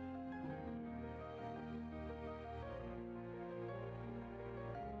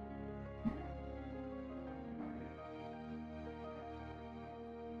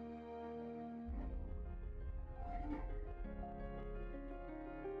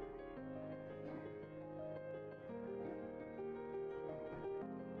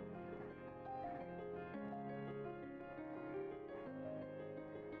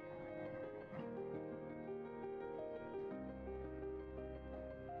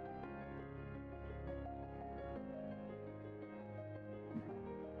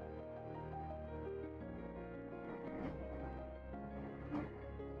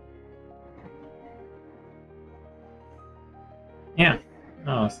 Yeah.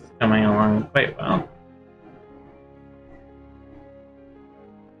 Oh, this is coming along quite well.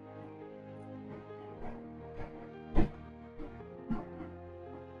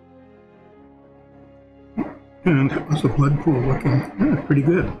 And how's the blood pool looking? Yeah, pretty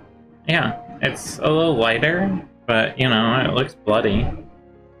good. Yeah, it's a little lighter, but, you know, it looks bloody.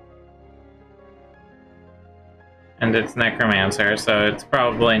 And it's necromancer, so it's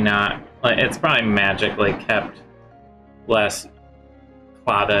probably not... It's probably magically kept less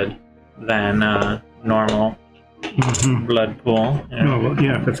clotted than normal blood pool. Yeah. No, well,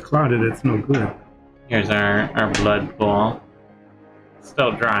 yeah, if it's clotted, it's no good. Here's our blood pool.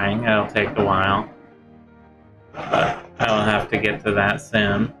 Still drying, it'll take a while. But I will have to get to that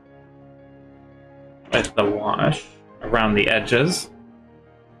soon. With the wash around the edges.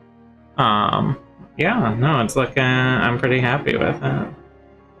 Yeah, no, it's looking... I'm pretty happy with it.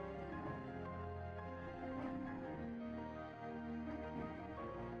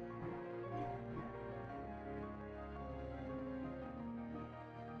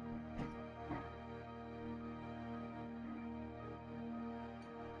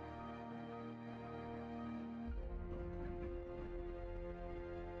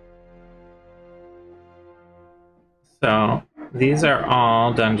 So, these are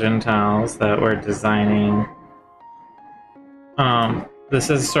all dungeon tiles that we're designing.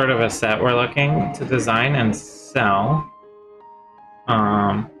 This is sort of a set we're looking to design and sell.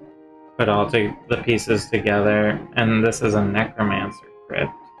 Put all the pieces together, and this is a necromancer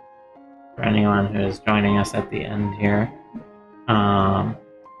crypt for anyone who is joining us at the end here.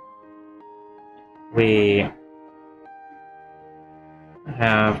 We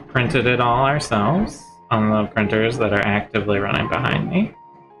have printed it all ourselves on the printers that are actively running behind me.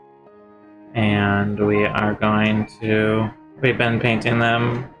 And we are going to... We've been painting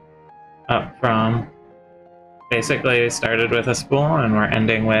them up from... Basically, we started with a spool and we're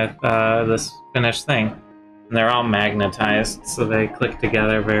ending with this finished thing. And they're all magnetized, so they click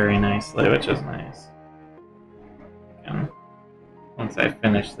together very nicely, which is nice. And once I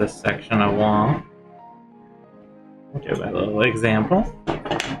finish this section of wall, I'll give a little example.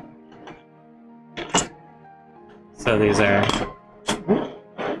 So these are...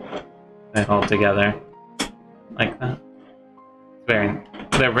 They hold together like that.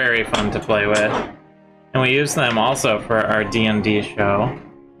 They're very fun to play with. And we use them also for our D&D show.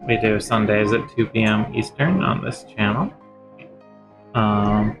 We do Sundays at 2 p.m. Eastern on this channel.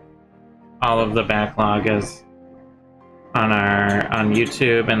 All of the backlog is on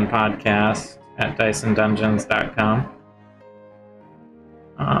YouTube and podcast at DiceyDungeons.com.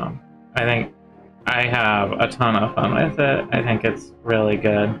 I think I have a ton of fun with it. I think it's really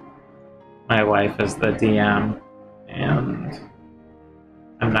good. My wife is the DM, and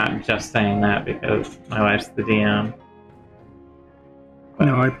I'm not just saying that because my wife's the DM. But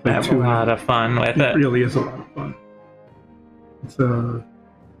no, I play have too. A lot of fun with it. It really is a lot of fun. It's a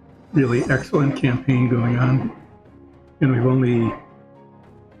really excellent campaign going on. And we've only,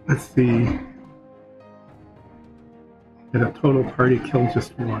 let's see, had a total party kill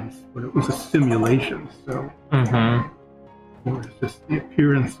just once, but it was a simulation, so it was just the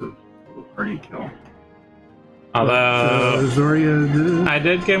appearance of a party kill. Although, Zoria I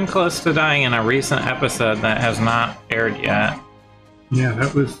did get close to dying in a recent episode that has not aired yet. Yeah,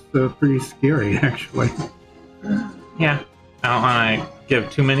 that was pretty scary, actually. Yeah, I don't want to give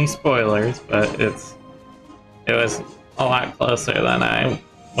too many spoilers, but it was a lot closer than I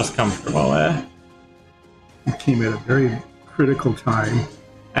was comfortable with. It came at a very critical time.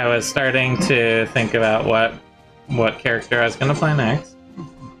 I was starting to think about what character I was going to play next.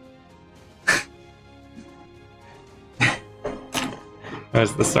 It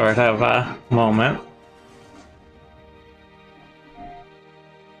was the sort of moment.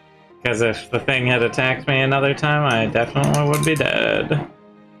 Because if the thing had attacked me another time, I definitely would be dead.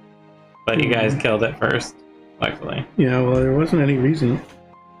 But you guys killed it first, luckily. Yeah, well, there wasn't any reason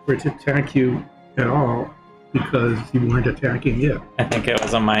for it to attack you at all, because you weren't attacking it. I think it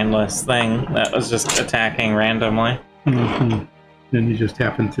was a mindless thing that was just attacking randomly. Then you just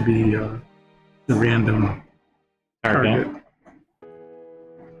happened to be the random target.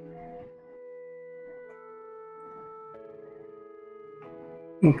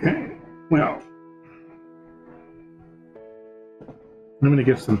 Okay, well, I'm going to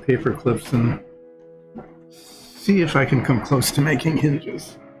get some paper clips and see if I can come close to making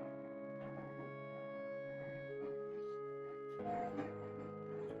hinges.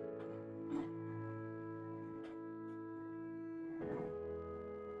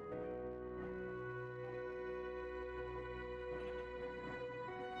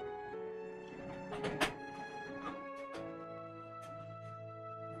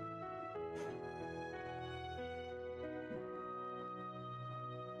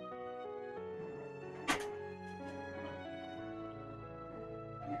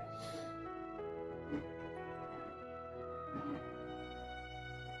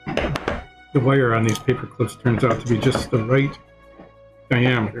 The wire on these paper clips turns out to be just the right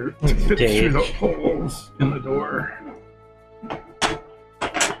diameter to fit through the holes in the door.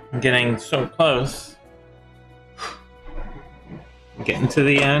 I'm getting so close. Getting to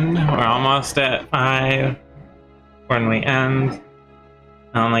the end. We're almost at 5 when we end.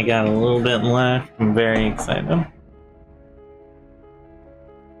 I only got a little bit left. I'm very excited.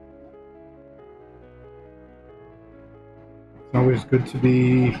 It's always good to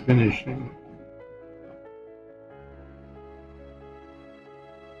be finishing.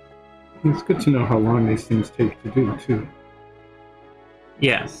 It's good to know how long these things take to do, too.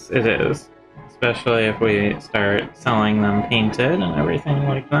 Yes, it is. Especially if we start selling them painted and everything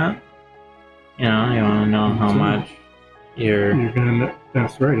like that. You know, you want to know how much you're gonna.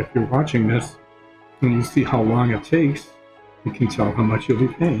 That's right. If you're watching this and you see how long it takes, you can tell how much you'll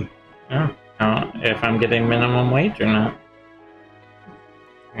be paying. Yeah. If I'm getting minimum wage or not.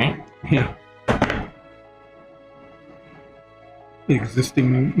 Right? Yeah.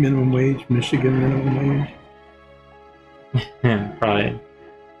 Existing minimum wage, Michigan minimum wage. Probably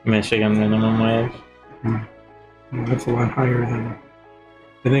Michigan minimum wage. Well, that's a lot higher than,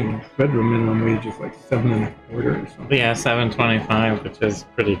 I think federal minimum wage is like 7.25 or something. Yeah, $7.25, which is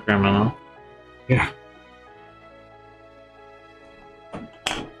pretty criminal. Yeah.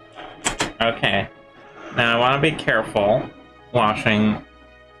 Okay, Now I want to be careful washing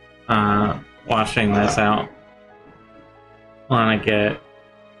this out. Want to get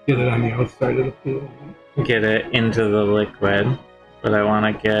it on the outside of the pool. Get it into the liquid, but I want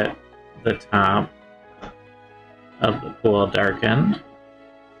to get the top of the pool darkened.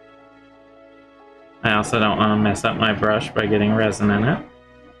 I also don't want to mess up my brush by getting resin in it.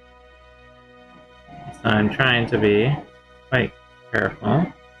 So I'm trying to be quite careful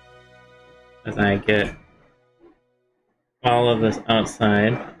as I get all of this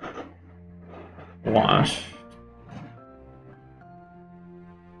outside washed.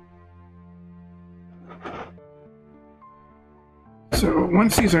 So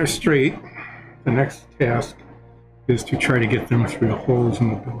once these are straight, the next task is to try to get them through the holes in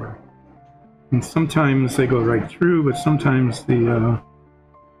the door. And sometimes they go right through, but sometimes the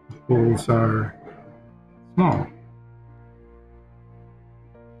holes are small.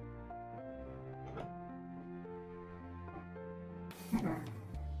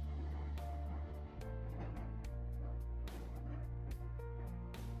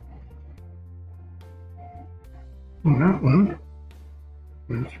 And that one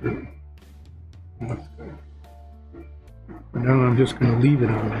went through. That's good. For now, I'm just going to leave it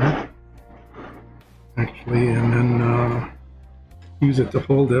on there, actually, and then use it to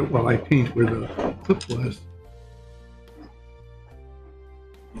hold it while I paint where the clip was.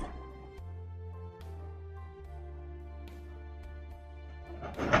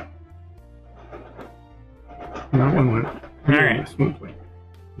 And that one went really smoothly.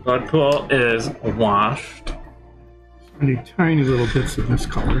 Blood pool is washed. Any tiny little bits of this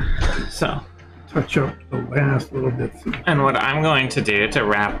color. So, touch up the last little bits. And what I'm going to do to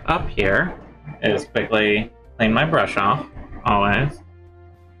wrap up here is quickly clean my brush off, always.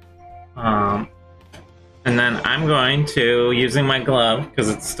 And then I'm going to, using my glove, because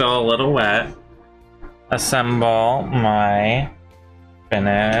it's still a little wet, assemble my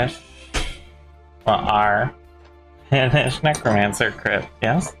finished, well, our finished necromancer crypt,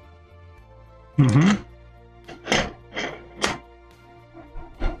 yes? Mm-hmm.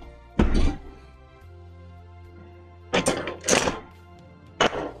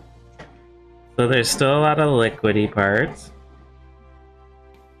 So there's still a lot of liquidy parts.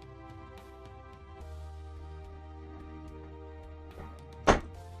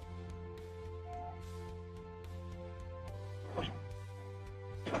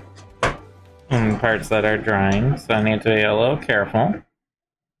 And parts that are drying, so I need to be a little careful.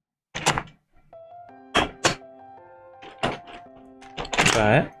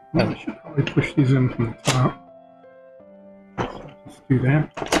 But I should probably push these in from the top. Let's do that.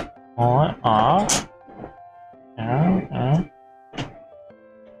 Pull it off.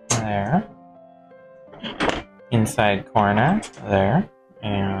 There. Inside corner. There.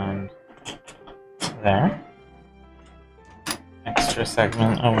 And there. Extra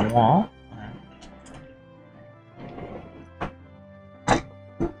segment of wall.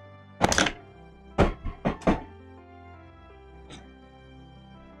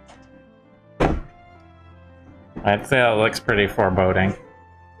 I'd say it looks pretty foreboding.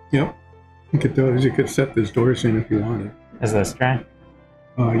 Yep. You could do is you could set these doors in if you wanted. Is this dry?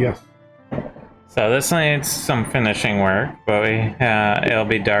 Yes. So this needs some finishing work, but it'll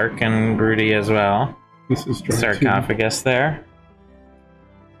be dark and broody as well. This is dry sarcophagus too. There.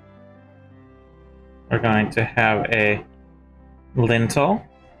 We're going to have a lintel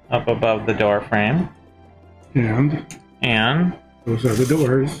up above the door frame. And those are the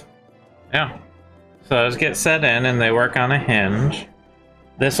doors. Yeah. So those get set in and they work on a hinge.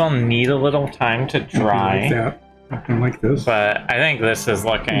 This will need a little time to dry. Like that. Something like this. But I think this is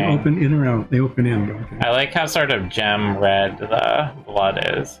looking... They open in or out? They open in, don't they? I like how sort of gem red the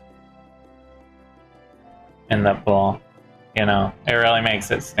blood is in the pool. You know, it really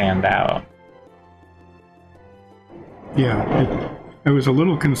makes it stand out. Yeah, I was a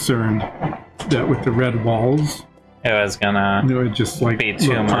little concerned that with the red walls, it was gonna it would just like be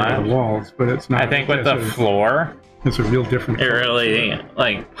too much. The walls, but it's not. I think with the floor, it's a real different. It really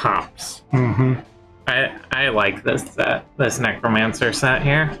like pops. Mm-hmm. I like this set, this necromancer set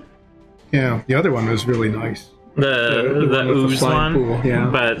here. Yeah, the other one was really nice. The ooze one, pool, yeah.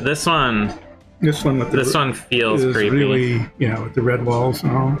 But this one with this one feels creepy. Really, yeah, with the red walls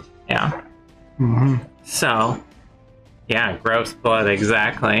and all. Yeah. Mm-hmm. So, yeah, gross blood,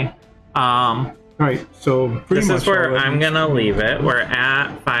 exactly. Right, so this is where I'm gonna leave it. We're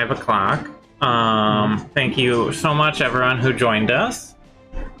at 5 o'clock. Thank you so much, everyone who joined us.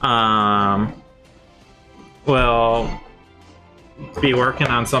 We'll be working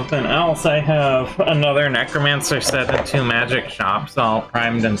on something else. I have another necromancer set and 2 magic shops all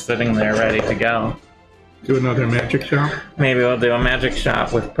primed and sitting there ready to go. Do another magic shop. Maybe we'll do a magic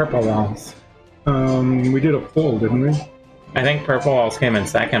shop with purple walls. We did a poll, didn't we? I think purple walls came in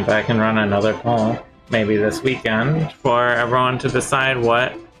second, but I can run another poll maybe this weekend for everyone to decide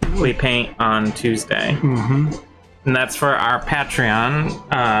what we paint on Tuesday. Mm-hmm. And that's for our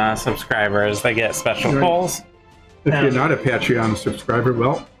Patreon subscribers. They get special polls. If you're not a Patreon subscriber,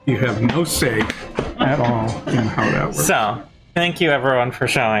 well, you have no say at all in how that works. So, thank you everyone for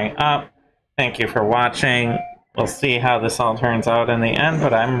showing up. Thank you for watching. We'll see how this all turns out in the end,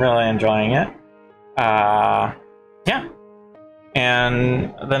 but I'm really enjoying it. Yeah.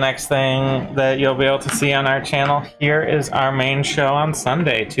 And the next thing that you'll be able to see on our channel here is our main show on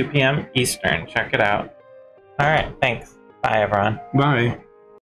Sunday, 2 p.m. Eastern. Check it out. All right, thanks. Bye, everyone. Bye.